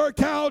didn't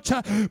work out,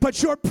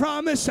 but your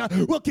promise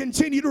will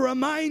continue to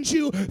remind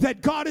you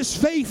that God is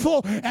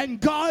faithful and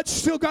God's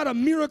still got a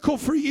miracle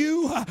for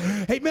you.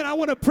 Amen. I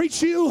want to preach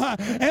to you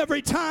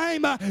every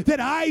time that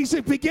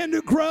Isaac began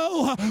to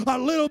grow a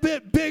little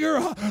bit bigger,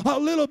 a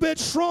little bit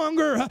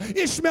stronger,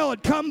 Ishmael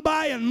would come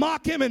by and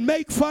mock him and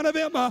make fun of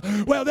him.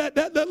 Well,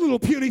 that little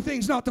puny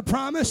thing's not the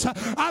promise.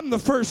 I'm the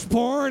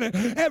firstborn.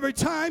 And every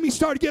time he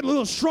started getting a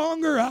little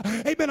stronger,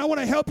 amen, I want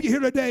to help you here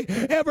today.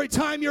 Every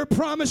time your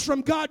promise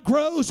from God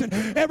grows and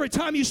every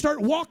time you start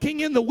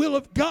walking in the will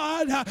of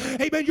God,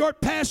 amen, your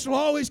past will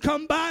always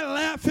come by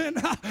laughing.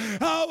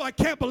 Oh, I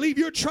can't believe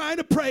you're trying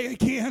to pray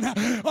again.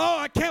 Oh,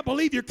 I can't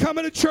believe you're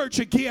coming to church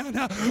again.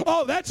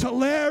 Oh, that's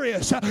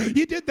hilarious.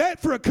 You did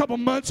that for a couple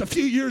months a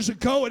few years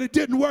ago and it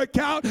didn't work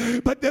out,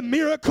 but the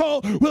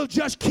miracle will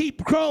just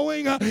keep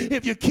growing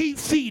if you keep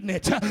feeding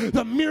it.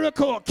 The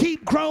miracle will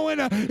keep growing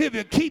if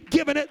you keep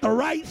giving it the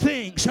right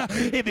things.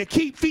 If you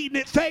keep feeding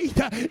it faith,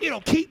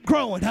 it'll keep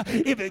growing.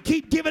 If you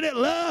keep giving it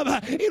love,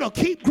 it'll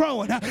keep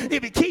growing.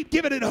 If you keep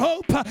giving it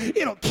hope,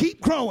 it'll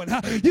keep growing.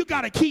 You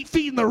got to keep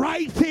feeding the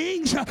right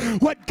things.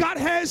 What God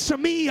has for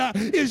me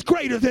is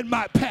greater than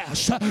my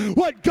past.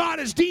 What God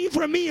has deemed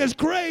for me is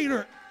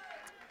greater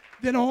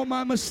than all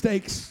my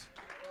mistakes.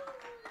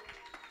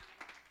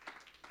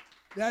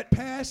 That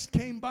past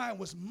came by and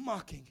was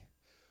mocking,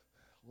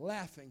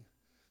 laughing,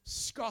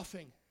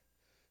 scoffing.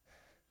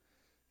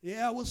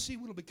 Yeah, we'll see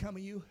what'll become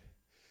of you.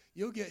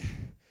 You'll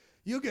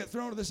get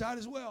thrown to the side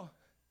as well.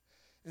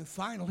 And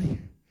finally,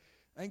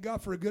 thank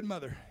God for a good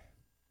mother.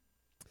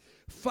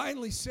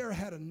 Finally, Sarah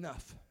had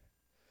enough.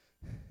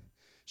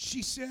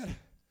 She said,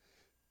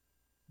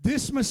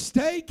 this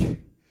mistake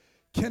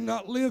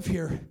cannot live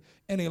here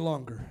any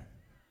longer.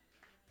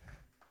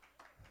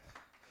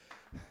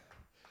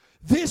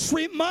 This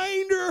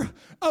reminder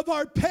of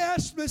our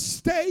past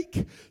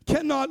mistake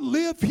cannot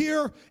live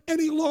here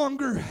any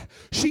longer.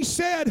 She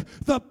said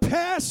the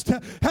past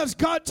has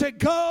got to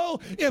go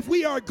if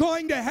we are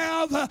going to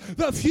have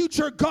the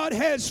future God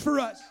has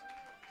for us.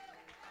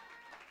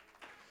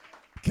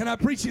 Can I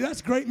preach you?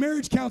 That's great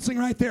marriage counseling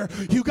right there.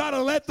 You got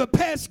to let the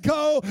past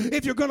go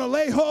if you're going to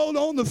lay hold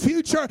on the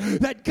future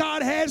that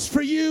God has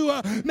for you.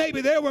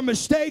 Maybe there were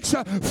mistakes.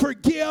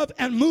 Forgive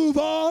and move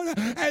on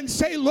and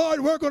say,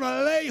 Lord, we're going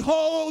to lay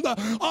hold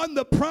on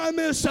the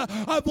promise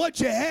of what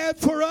you have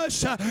for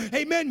us.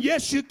 Amen.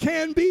 Yes, you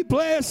can be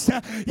blessed.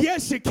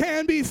 Yes, you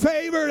can be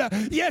favored.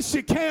 Yes,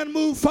 you can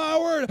move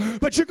forward.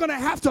 But you're going to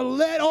have to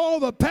let all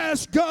the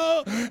past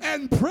go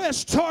and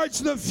press towards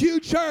the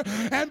future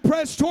and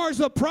press towards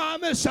the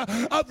promise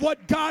of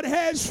what God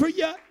has for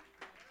you.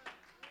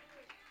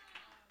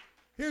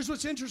 Here's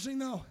what's interesting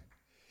though.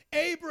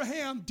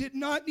 Abraham did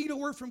not need a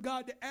word from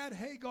God to add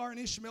Hagar and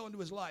Ishmael into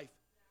his life.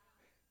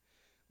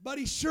 But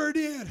he sure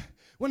did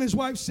when his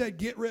wife said,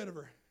 get rid of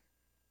her.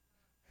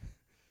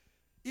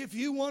 If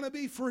you want to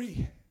be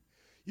free,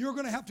 you're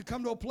going to have to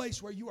come to a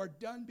place where you are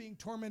done being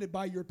tormented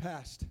by your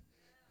past.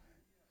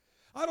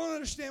 I don't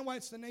understand why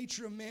it's the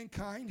nature of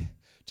mankind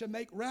to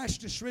make rash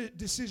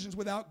decisions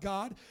without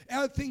God,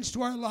 add things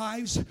to our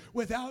lives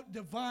without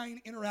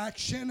divine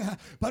interaction.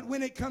 But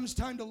when it comes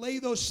time to lay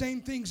those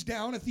same things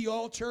down at the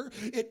altar,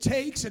 it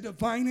takes a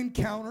divine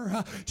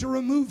encounter to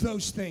remove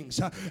those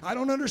things. I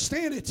don't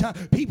understand it.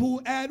 People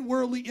who add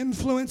worldly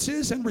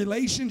influences and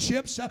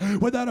relationships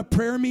without a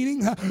prayer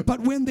meeting, but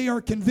when they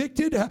are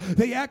convicted,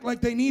 they act like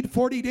they need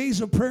 40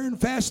 days of prayer and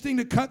fasting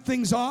to cut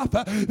things off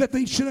that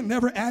they should have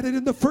never added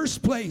in the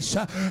first place.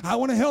 I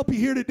want to help you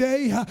here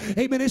today.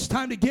 Amen. It's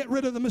time to get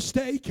rid of the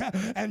mistake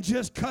and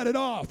just cut it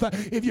off.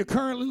 If you're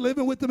currently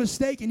living with the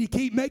mistake and you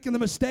keep making the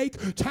mistake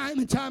time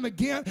and time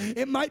again,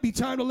 it might be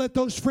time to let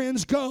those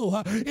friends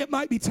go. It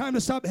might be time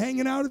to stop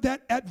hanging out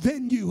at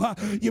venue.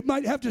 You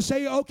might have to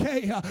say,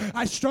 okay,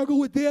 I struggle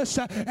with this,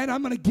 and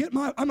I'm going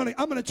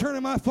to turn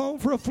in my phone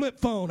for a flip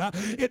phone.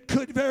 It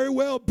could very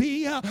well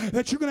be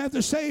that you're going to have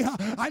to say,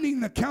 I need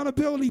an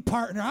accountability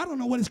partner. I don't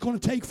know what it's going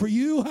to take for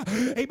you.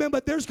 Amen.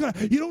 But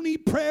you don't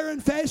need prayer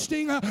and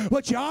fasting.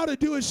 What you ought to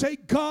do is say,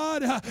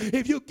 God,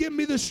 if you give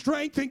me the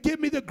strength and give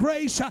me the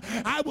grace,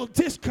 I will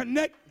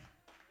disconnect.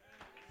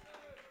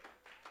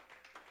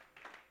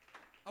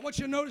 I want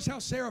you to notice how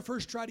Sarah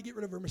first tried to get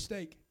rid of her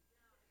mistake.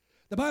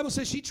 The Bible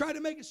says she tried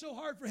to make it so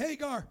hard for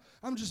Hagar.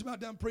 I'm just about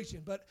done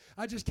preaching, but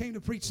I just came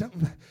to preach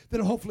something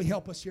that'll hopefully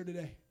help us here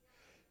today.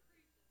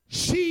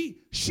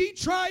 She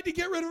tried to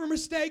get rid of her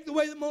mistake the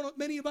way that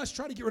many of us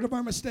try to get rid of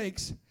our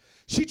mistakes.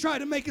 She tried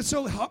to make it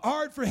so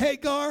hard for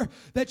Hagar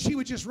that she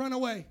would just run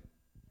away.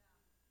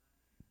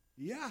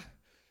 Yeah,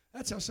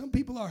 that's how some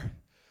people are.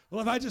 Well,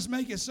 if I just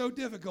make it so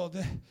difficult,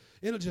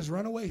 it'll just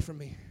run away from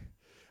me.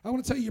 I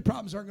want to tell you, your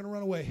problems aren't going to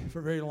run away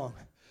for very long.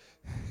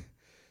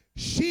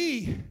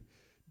 She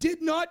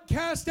did not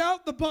cast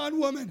out the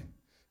bondwoman.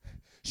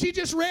 She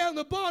just ran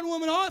the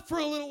bondwoman off for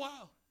a little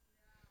while.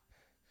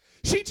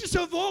 She just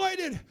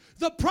avoided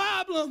the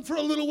problem for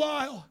a little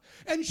while.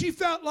 And she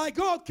felt like,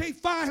 okay,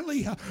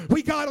 finally,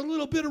 we got a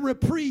little bit of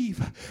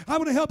reprieve. I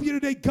want to help you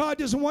today. God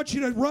doesn't want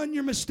you to run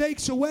your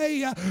mistakes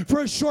away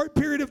for a short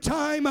period of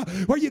time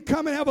where you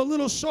come and have a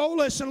little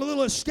solace and a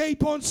little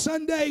escape on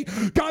Sunday.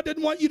 God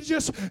didn't want you to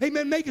just,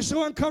 amen, make it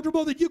so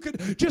uncomfortable that you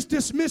could just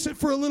dismiss it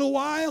for a little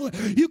while.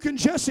 You can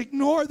just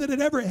ignore that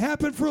it ever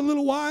happened for a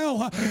little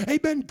while.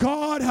 Amen.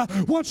 God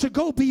wants to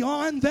go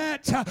beyond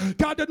that.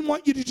 God doesn't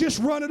want you to just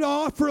run it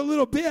off for a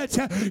little bit.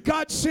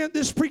 God sent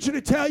this preacher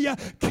to tell you,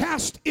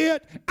 cast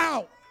it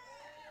out.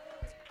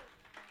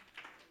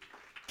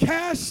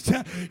 Cast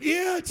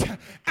it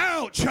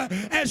out.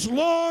 As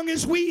long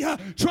as we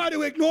try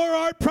to ignore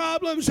our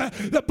problems,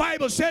 the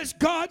Bible says,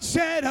 God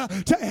said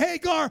to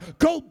Hagar,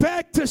 go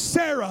back to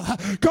Sarah.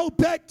 Go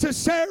back to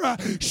Sarah.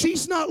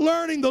 She's not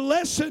learning the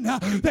lesson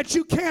that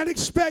you can't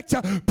expect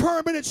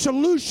permanent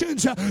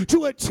solutions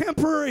to a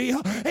temporary,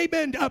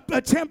 amen,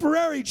 a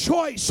temporary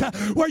choice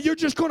where you're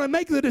just going to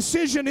make the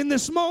decision in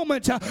this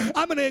moment.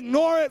 I'm going to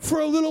ignore it for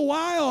a little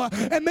while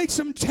and make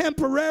some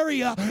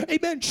temporary,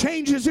 amen,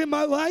 changes in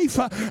my life.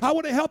 I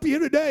want to help you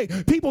today.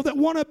 People that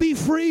want to be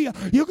free,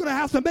 you're going to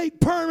have to make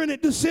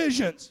permanent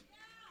decisions.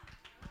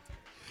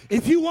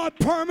 If you want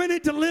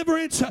permanent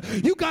deliverance,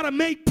 you got to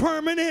make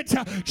permanent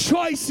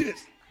choices.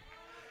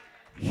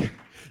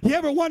 You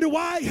ever wonder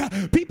why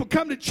people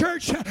come to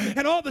church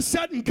and all of a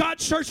sudden God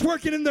starts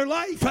working in their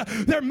life?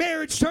 Their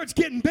marriage starts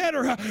getting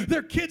better.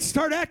 Their kids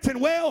start acting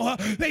well.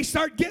 They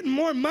start getting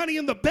more money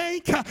in the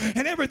bank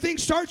and everything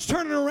starts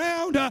turning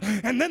around.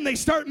 And then they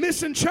start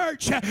missing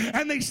church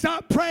and they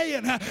stop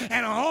praying.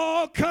 And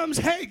all comes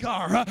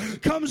Hagar,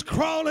 comes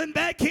crawling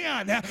back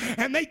in.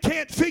 And they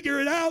can't figure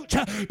it out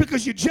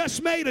because you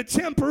just made a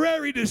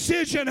temporary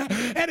decision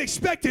and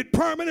expected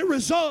permanent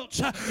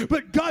results.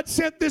 But God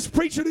sent this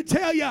preacher to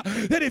tell you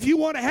that if you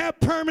want to have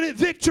permanent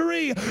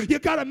victory, you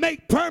got to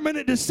make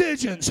permanent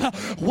decisions.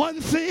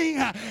 One thing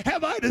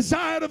have I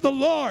desired of the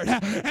Lord,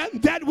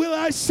 and that will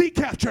I seek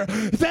after,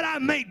 that I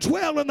may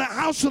dwell in the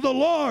house of the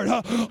Lord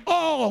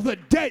all the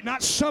day.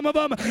 Not some of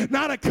them,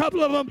 not a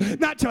couple of them,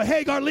 not till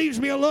Hagar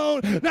leaves me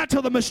alone, not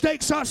till the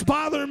mistakes starts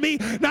bothering me,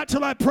 not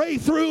till I pray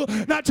through,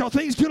 not till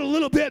things get a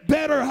little bit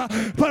better,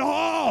 but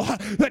all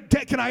the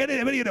day. Can I get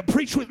anybody to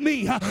preach with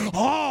me?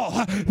 All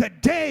the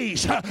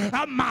days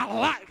of my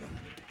life.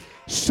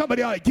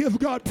 Somebody ought to give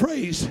God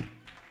praise.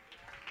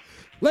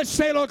 Let's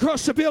say it all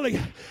across the building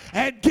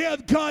and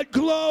give God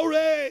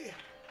glory.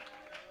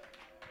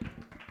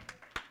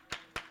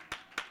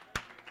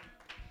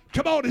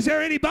 Come on, is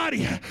there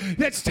anybody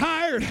that's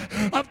tired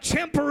of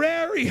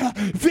temporary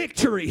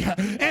victory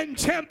and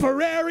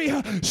temporary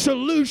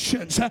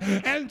solutions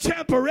and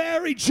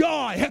temporary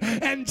joy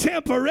and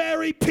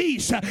temporary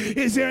peace?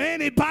 Is there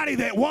anybody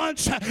that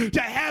wants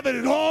to have it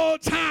at all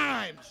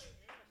times?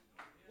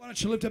 Why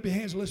don't you lift up your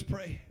hands and let's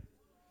pray.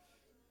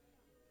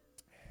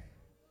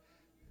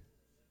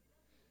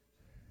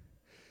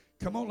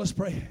 Come on, let's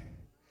pray.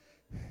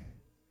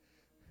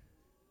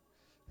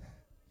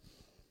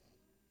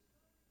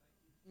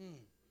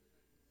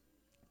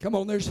 Come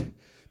on, there's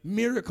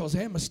miracles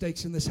and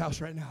mistakes in this house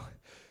right now.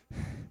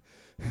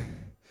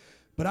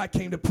 But I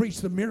came to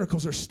preach the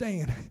miracles are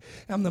staying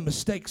and the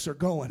mistakes are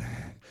going.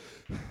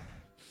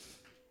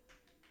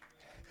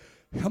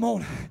 Come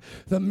on.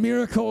 The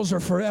miracles are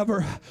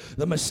forever.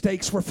 The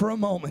mistakes were for a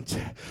moment.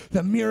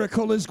 The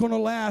miracle is going to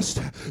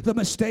last. The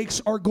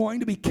mistakes are going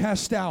to be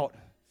cast out.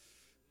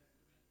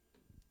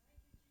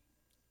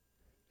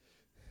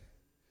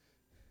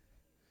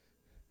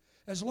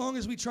 As long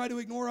as we try to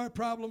ignore our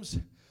problems,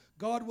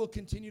 God will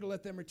continue to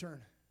let them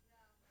return.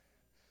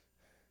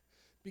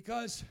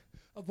 Because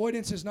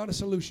avoidance is not a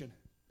solution.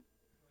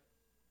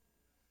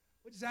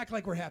 We just act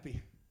like we're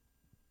happy.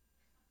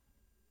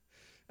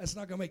 That's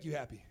not going to make you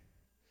happy.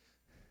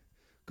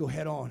 Go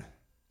head on.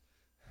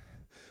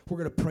 We're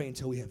going to pray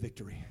until we have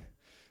victory.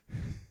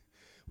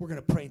 We're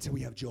going to pray until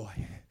we have joy.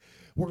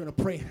 We're going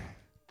to pray.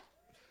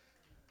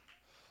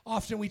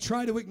 Often we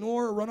try to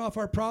ignore or run off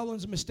our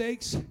problems and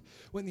mistakes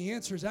when the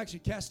answer is actually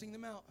casting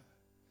them out.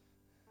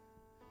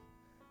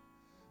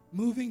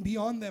 Moving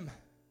beyond them.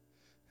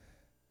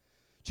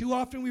 Too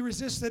often we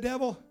resist the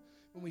devil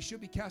when we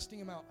should be casting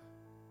him out.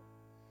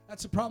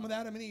 That's the problem with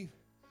Adam and Eve.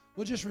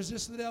 We'll just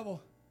resist the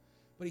devil,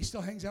 but he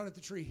still hangs out at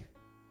the tree.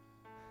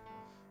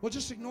 We'll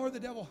just ignore the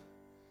devil,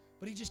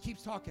 but he just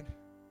keeps talking.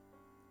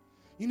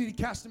 You need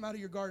to cast him out of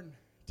your garden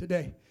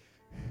today.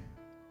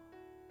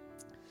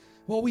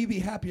 Well, we'd be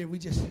happier if we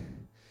just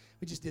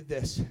did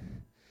this.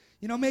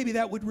 You know, maybe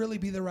that would really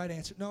be the right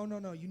answer. No.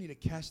 You need to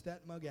cast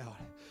that mug out.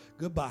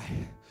 Goodbye.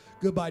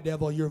 Goodbye,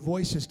 devil. Your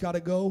voice has got to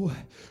go.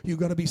 You've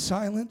got to be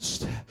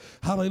silenced.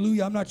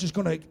 Hallelujah. I'm not just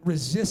going to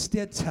resist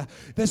it.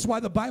 That's why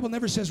the Bible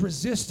never says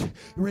resist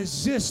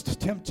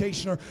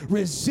temptation or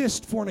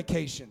resist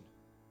fornication.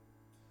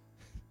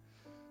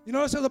 You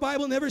notice how the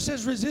Bible never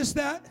says resist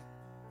that?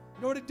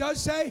 You know what it does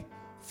say?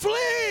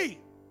 Flee!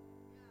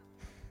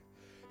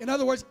 In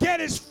other words,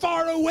 get as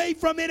far away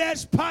from it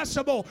as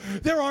possible.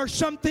 There are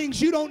some things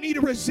you don't need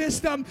to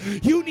resist them.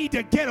 You need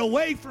to get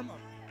away from them.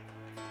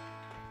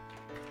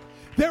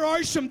 There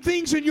are some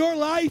things in your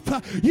life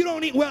you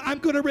don't need. Well, I'm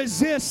going to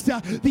resist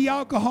the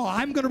alcohol.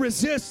 I'm going to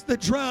resist the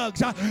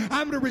drugs.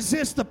 I'm going to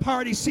resist the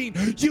party scene.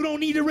 You don't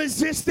need to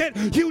resist it.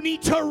 You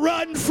need to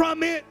run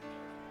from it.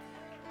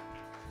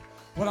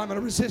 Well, I'm going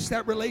to resist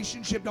that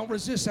relationship. Don't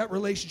resist that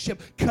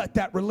relationship. Cut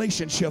that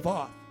relationship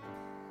off.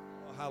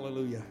 Oh,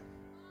 hallelujah.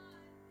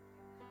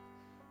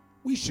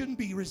 We shouldn't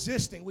be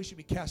resisting. We should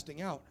be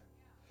casting out.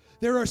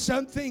 There are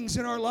some things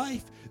in our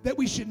life that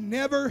we should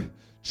never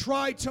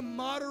try to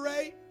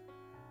moderate.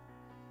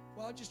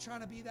 Well, I'm just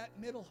trying to be that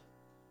middle.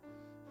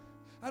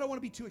 I don't want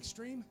to be too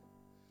extreme.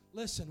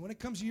 Listen, when it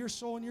comes to your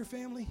soul and your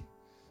family,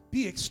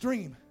 be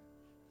extreme.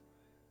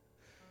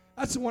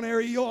 That's the one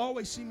area you'll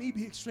always see me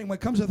be extreme. When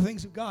it comes to the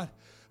things of God,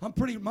 I'm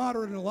pretty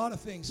moderate in a lot of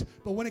things.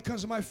 But when it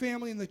comes to my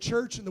family and the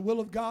church and the will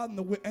of God and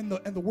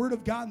the word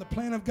of God and the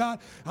plan of God,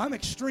 I'm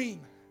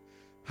extreme.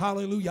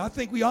 Hallelujah. I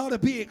think we ought to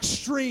be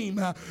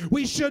extreme.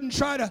 We shouldn't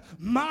try to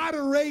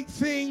moderate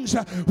things.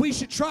 We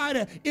should try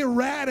to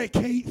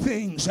eradicate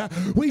things.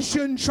 We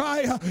shouldn't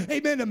try,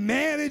 amen, to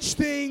manage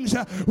things.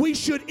 We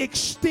should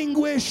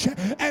extinguish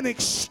and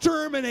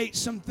exterminate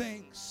some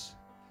things.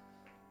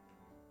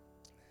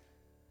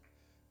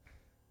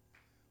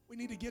 We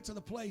need to get to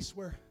the place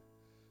where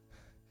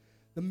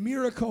the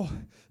miracle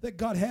that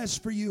God has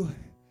for you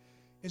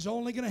is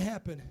only going to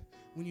happen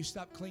when you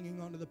stop clinging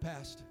on to the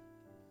past.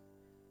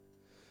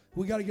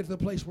 We got to get to the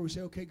place where we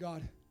say, okay,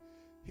 God,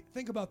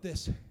 think about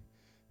this.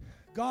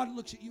 God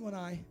looks at you and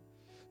I.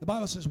 The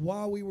Bible says,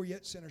 while we were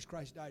yet sinners,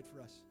 Christ died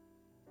for us.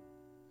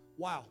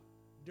 Wow.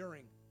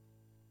 During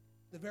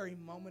the very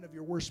moment of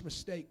your worst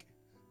mistake,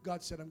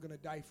 God said, I'm going to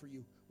die for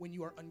you. When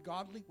you are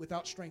ungodly,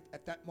 without strength,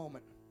 at that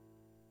moment.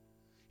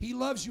 He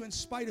loves you in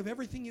spite of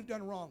everything you've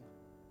done wrong.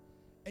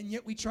 And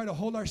yet we try to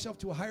hold ourselves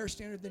to a higher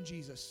standard than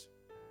Jesus.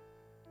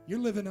 You're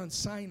living on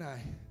Sinai.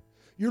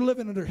 You're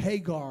living under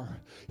Hagar.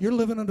 You're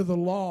living under the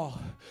law.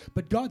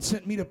 But God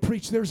sent me to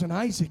preach there's an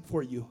Isaac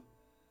for you.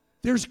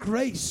 There's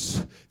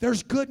grace.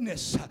 There's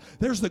goodness.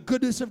 There's the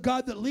goodness of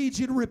God that leads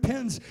you to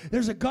repentance.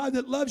 There's a God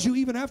that loves you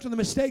even after the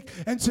mistake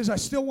and says, I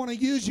still want to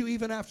use you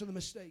even after the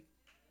mistake.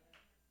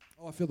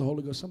 Oh, I feel the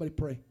Holy Ghost. Somebody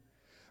pray.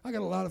 I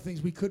got a lot of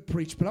things we could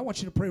preach, but I want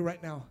you to pray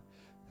right now.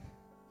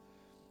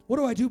 What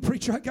do I do,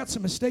 preacher? I got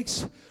some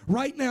mistakes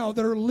right now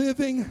that are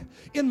living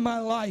in my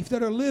life,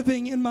 that are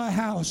living in my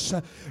house.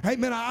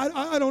 Amen.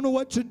 I don't know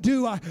what to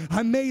do.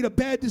 I made a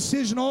bad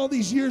decision all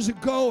these years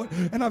ago,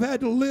 and I've had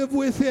to live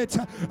with it.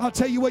 I'll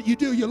tell you what you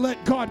do. You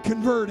let God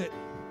convert it.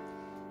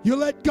 You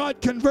let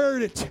God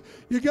convert it.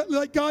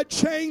 Let God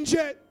change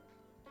it.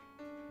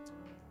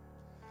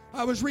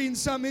 I was reading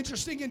something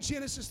interesting in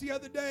Genesis the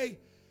other day,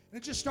 and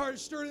it just started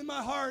stirring in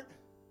my heart.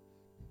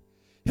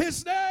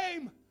 His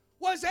name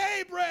was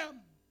Abram.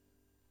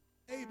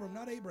 Abram,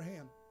 not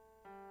Abraham.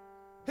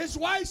 His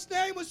wife's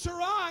name was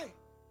Sarai,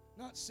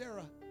 not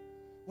Sarah,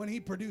 when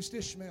he produced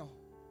Ishmael.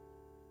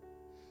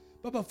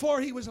 But before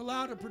he was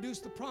allowed to produce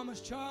the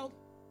promised child,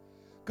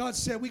 God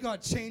said, we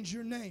got to change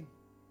your name.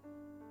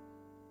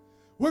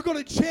 We're going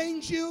to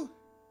change you.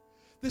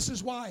 This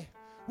is why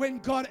when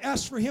God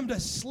asked for him to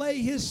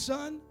slay his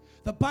son,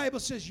 the Bible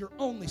says your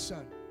only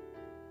son.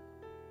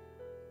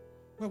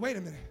 Well, wait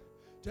a minute.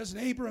 Doesn't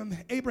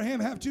Abraham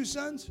have two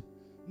sons?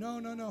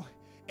 No.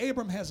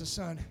 Abram has a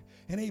son,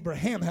 and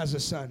Abraham has a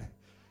son.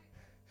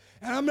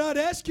 And I'm not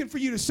asking for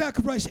you to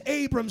sacrifice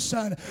Abram's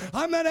son.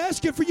 I'm not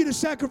asking for you to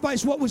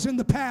sacrifice what was in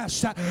the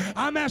past.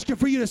 I'm asking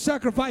for you to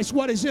sacrifice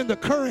what is in the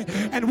current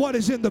and what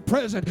is in the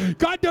present.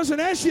 God doesn't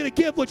ask you to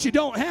give what you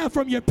don't have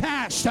from your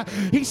past.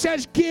 He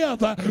says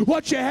give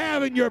what you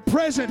have in your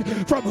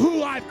present from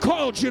who I've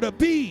called you to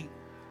be.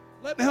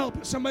 Let me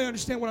help somebody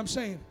understand what I'm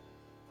saying.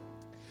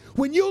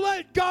 When you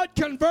let God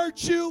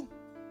convert you,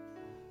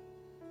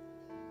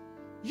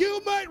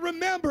 you might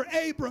remember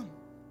Abram,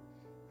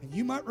 and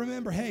you might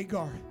remember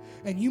Hagar,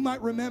 and you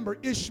might remember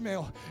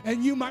Ishmael,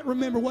 and you might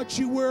remember what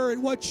you were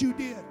and what you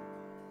did.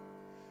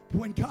 But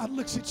when God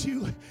looks at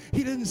you,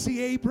 he doesn't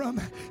see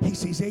Abram, he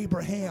sees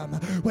Abraham.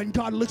 When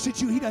God looks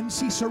at you, he doesn't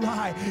see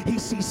Sarai, he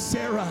sees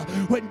Sarah.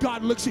 When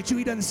God looks at you,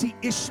 he doesn't see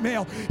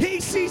Ishmael, he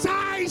sees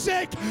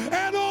Isaac,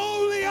 and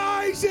only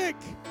Isaac.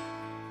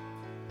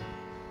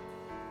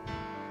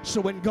 So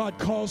when God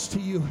calls to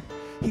you,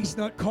 he's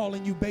not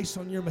calling you based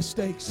on your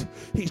mistakes.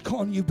 He's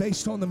calling you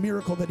based on the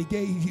miracle that he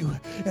gave you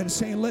and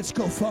saying, let's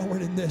go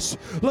forward in this.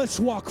 Let's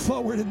walk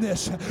forward in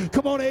this.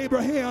 Come on,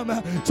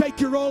 Abraham, take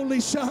your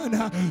only son.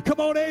 Come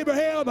on,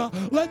 Abraham,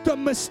 let the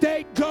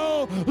mistake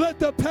go. Let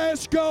the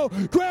past go.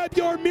 Grab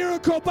your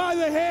miracle by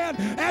the hand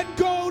and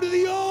go to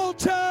the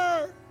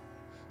altar.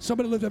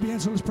 Somebody lift up your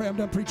hands and let's pray. I'm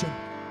done preaching.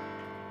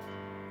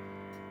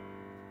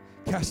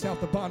 Cast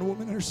out the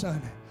bondwoman and her son.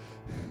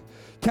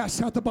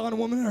 Cast out the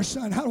bondwoman and her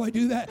son. How do I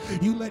do that?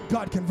 You let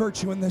God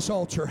convert you in this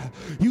altar.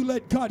 You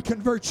let God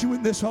convert you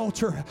in this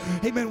altar.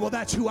 Amen. Well,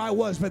 that's who I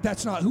was, but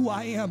that's not who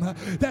I am.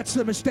 That's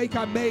the mistake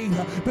I made,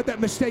 but that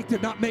mistake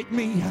did not make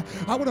me.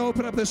 I want to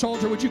open up this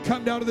altar. Would you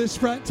come down to this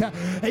front?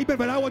 Amen.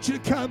 But I want you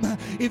to come.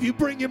 If you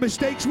bring your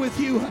mistakes with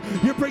you,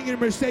 you're bringing your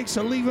mistakes,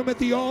 so leave them at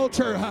the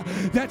altar.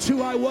 That's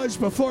who I was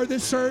before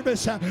this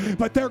service,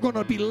 but they're going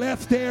to be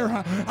left there.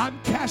 I'm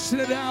casting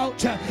it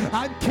out.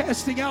 I'm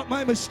casting out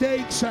my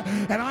mistakes,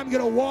 and I'm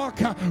going to walk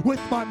with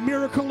my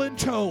miracle in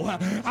tow.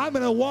 I'm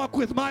going to walk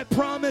with my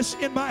promise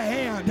in my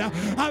hand.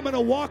 I'm going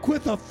to walk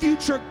with the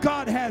future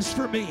God has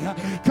for me.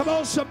 Come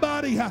on,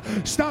 somebody.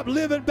 Stop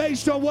living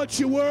based on what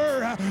you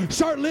were.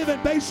 Start living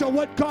based on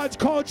what God's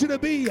called you to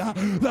be.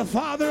 The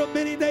father of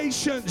many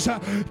nations.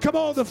 Come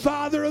on, the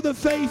father of the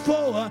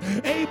faithful.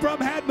 Abram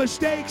had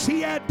mistakes.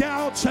 He had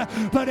doubts,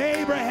 but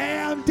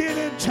Abraham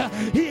didn't.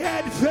 He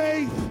had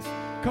faith.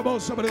 Come on,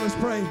 somebody, let's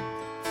pray.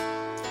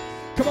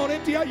 Come on,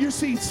 empty out your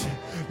seats.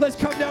 Let's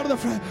come down to the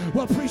front.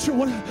 Well, preacher,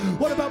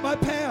 what about my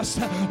past?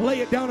 Lay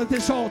it down at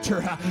this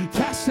altar.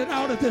 Cast it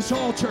out at this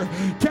altar.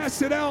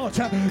 Cast it out.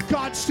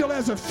 God still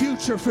has a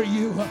future for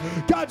you.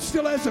 God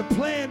still has a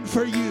plan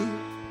for you.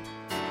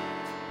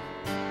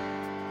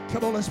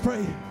 Come on, let's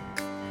pray.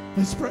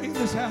 Let's pray in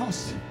this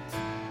house.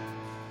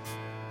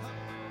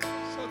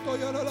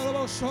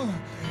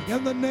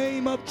 In the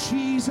name of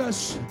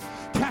Jesus,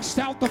 cast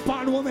out the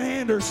bondwoman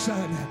and her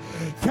son.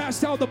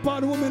 Cast out the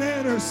bondwoman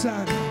and her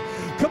son.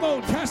 Come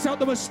on, cast out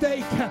the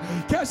mistake.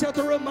 Cast out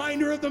the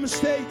reminder of the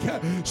mistake.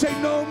 Say,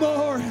 no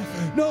more,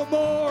 no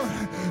more,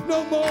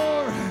 no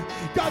more.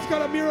 God's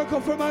got a miracle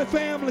for my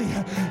family.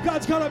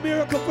 God's got a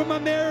miracle for my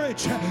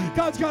marriage.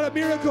 God's got a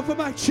miracle for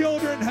my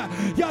children.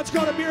 God's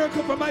got a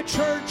miracle for my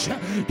church.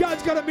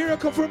 God's got a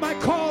miracle for my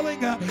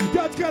calling.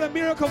 God's got a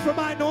miracle for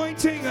my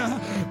anointing.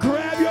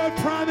 Grab your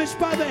promise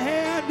by the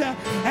hand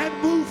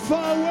and move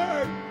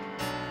forward.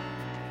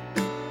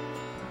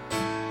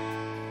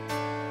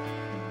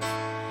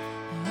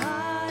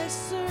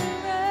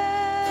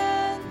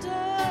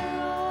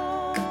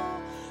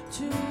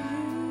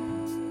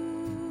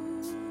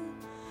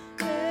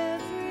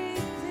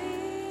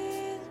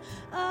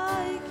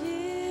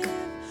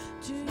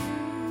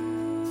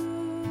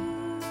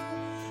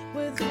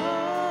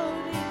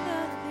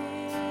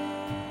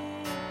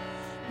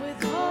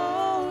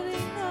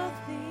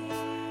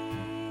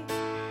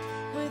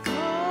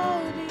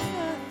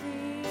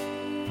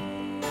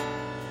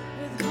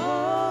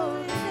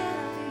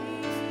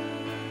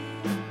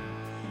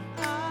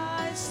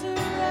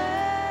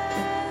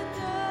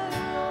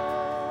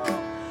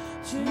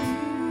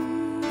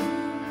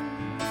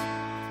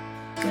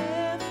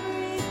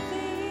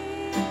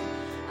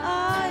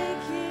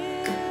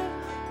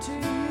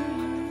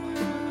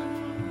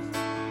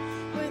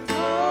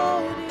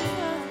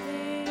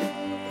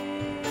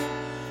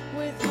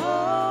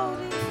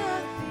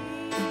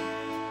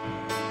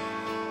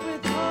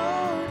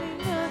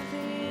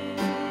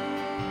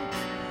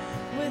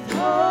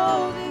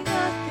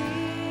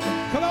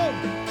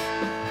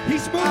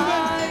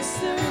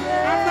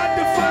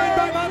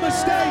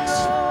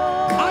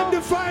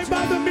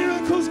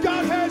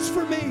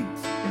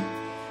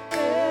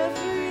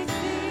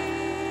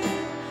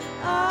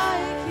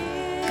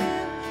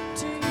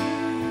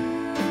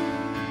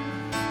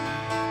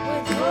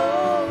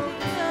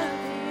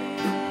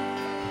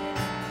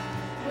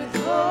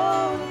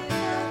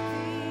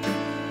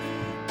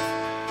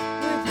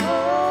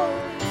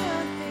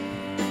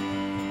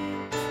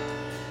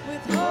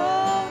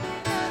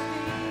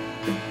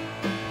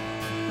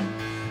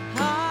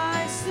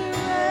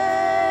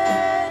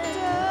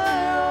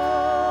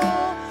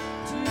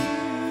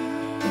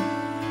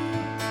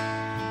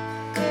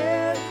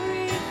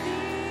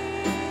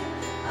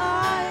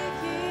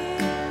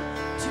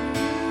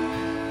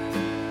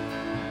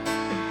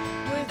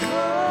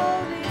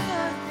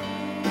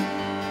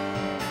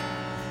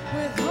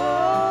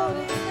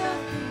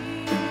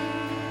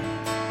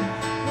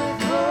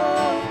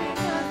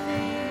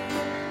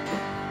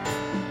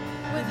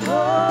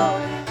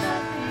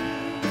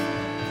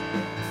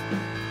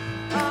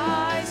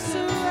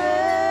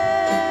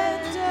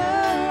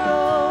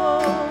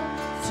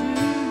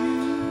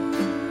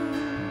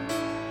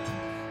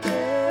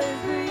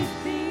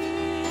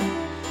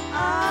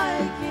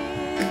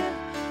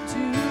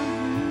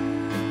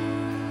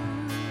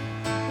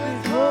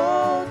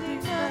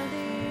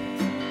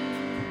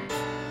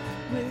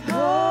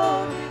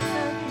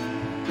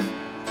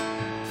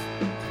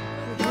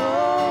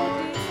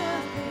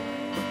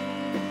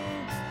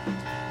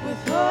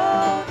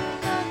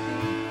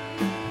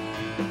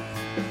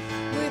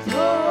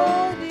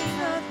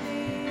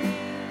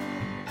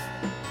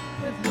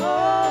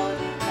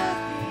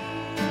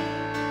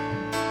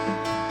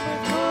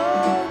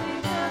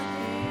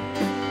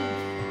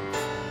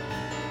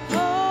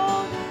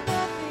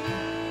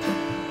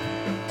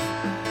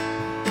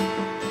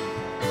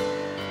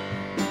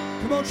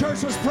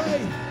 Church, let's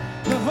pray.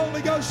 The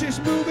Holy Ghost is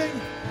moving.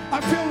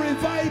 I feel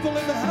revival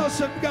in the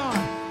house of God.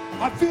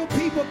 I feel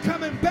people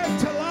coming back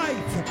to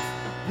life.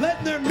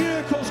 letting their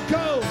miracles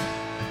go.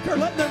 They're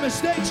letting their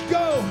mistakes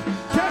go,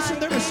 casting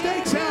their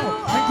mistakes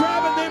out, and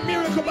grabbing their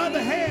miracle by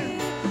the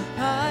hand.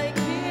 I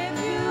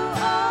give you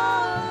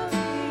all of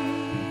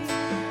me.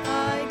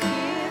 I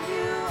give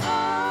you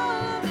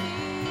all of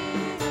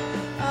me.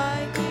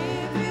 I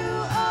give you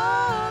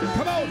all of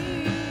Come on.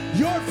 me.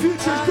 Your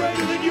future is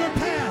greater than your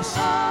past.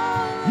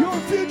 Your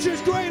future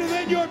is greater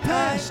than your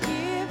past.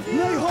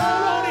 Lay hold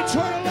on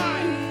eternal life.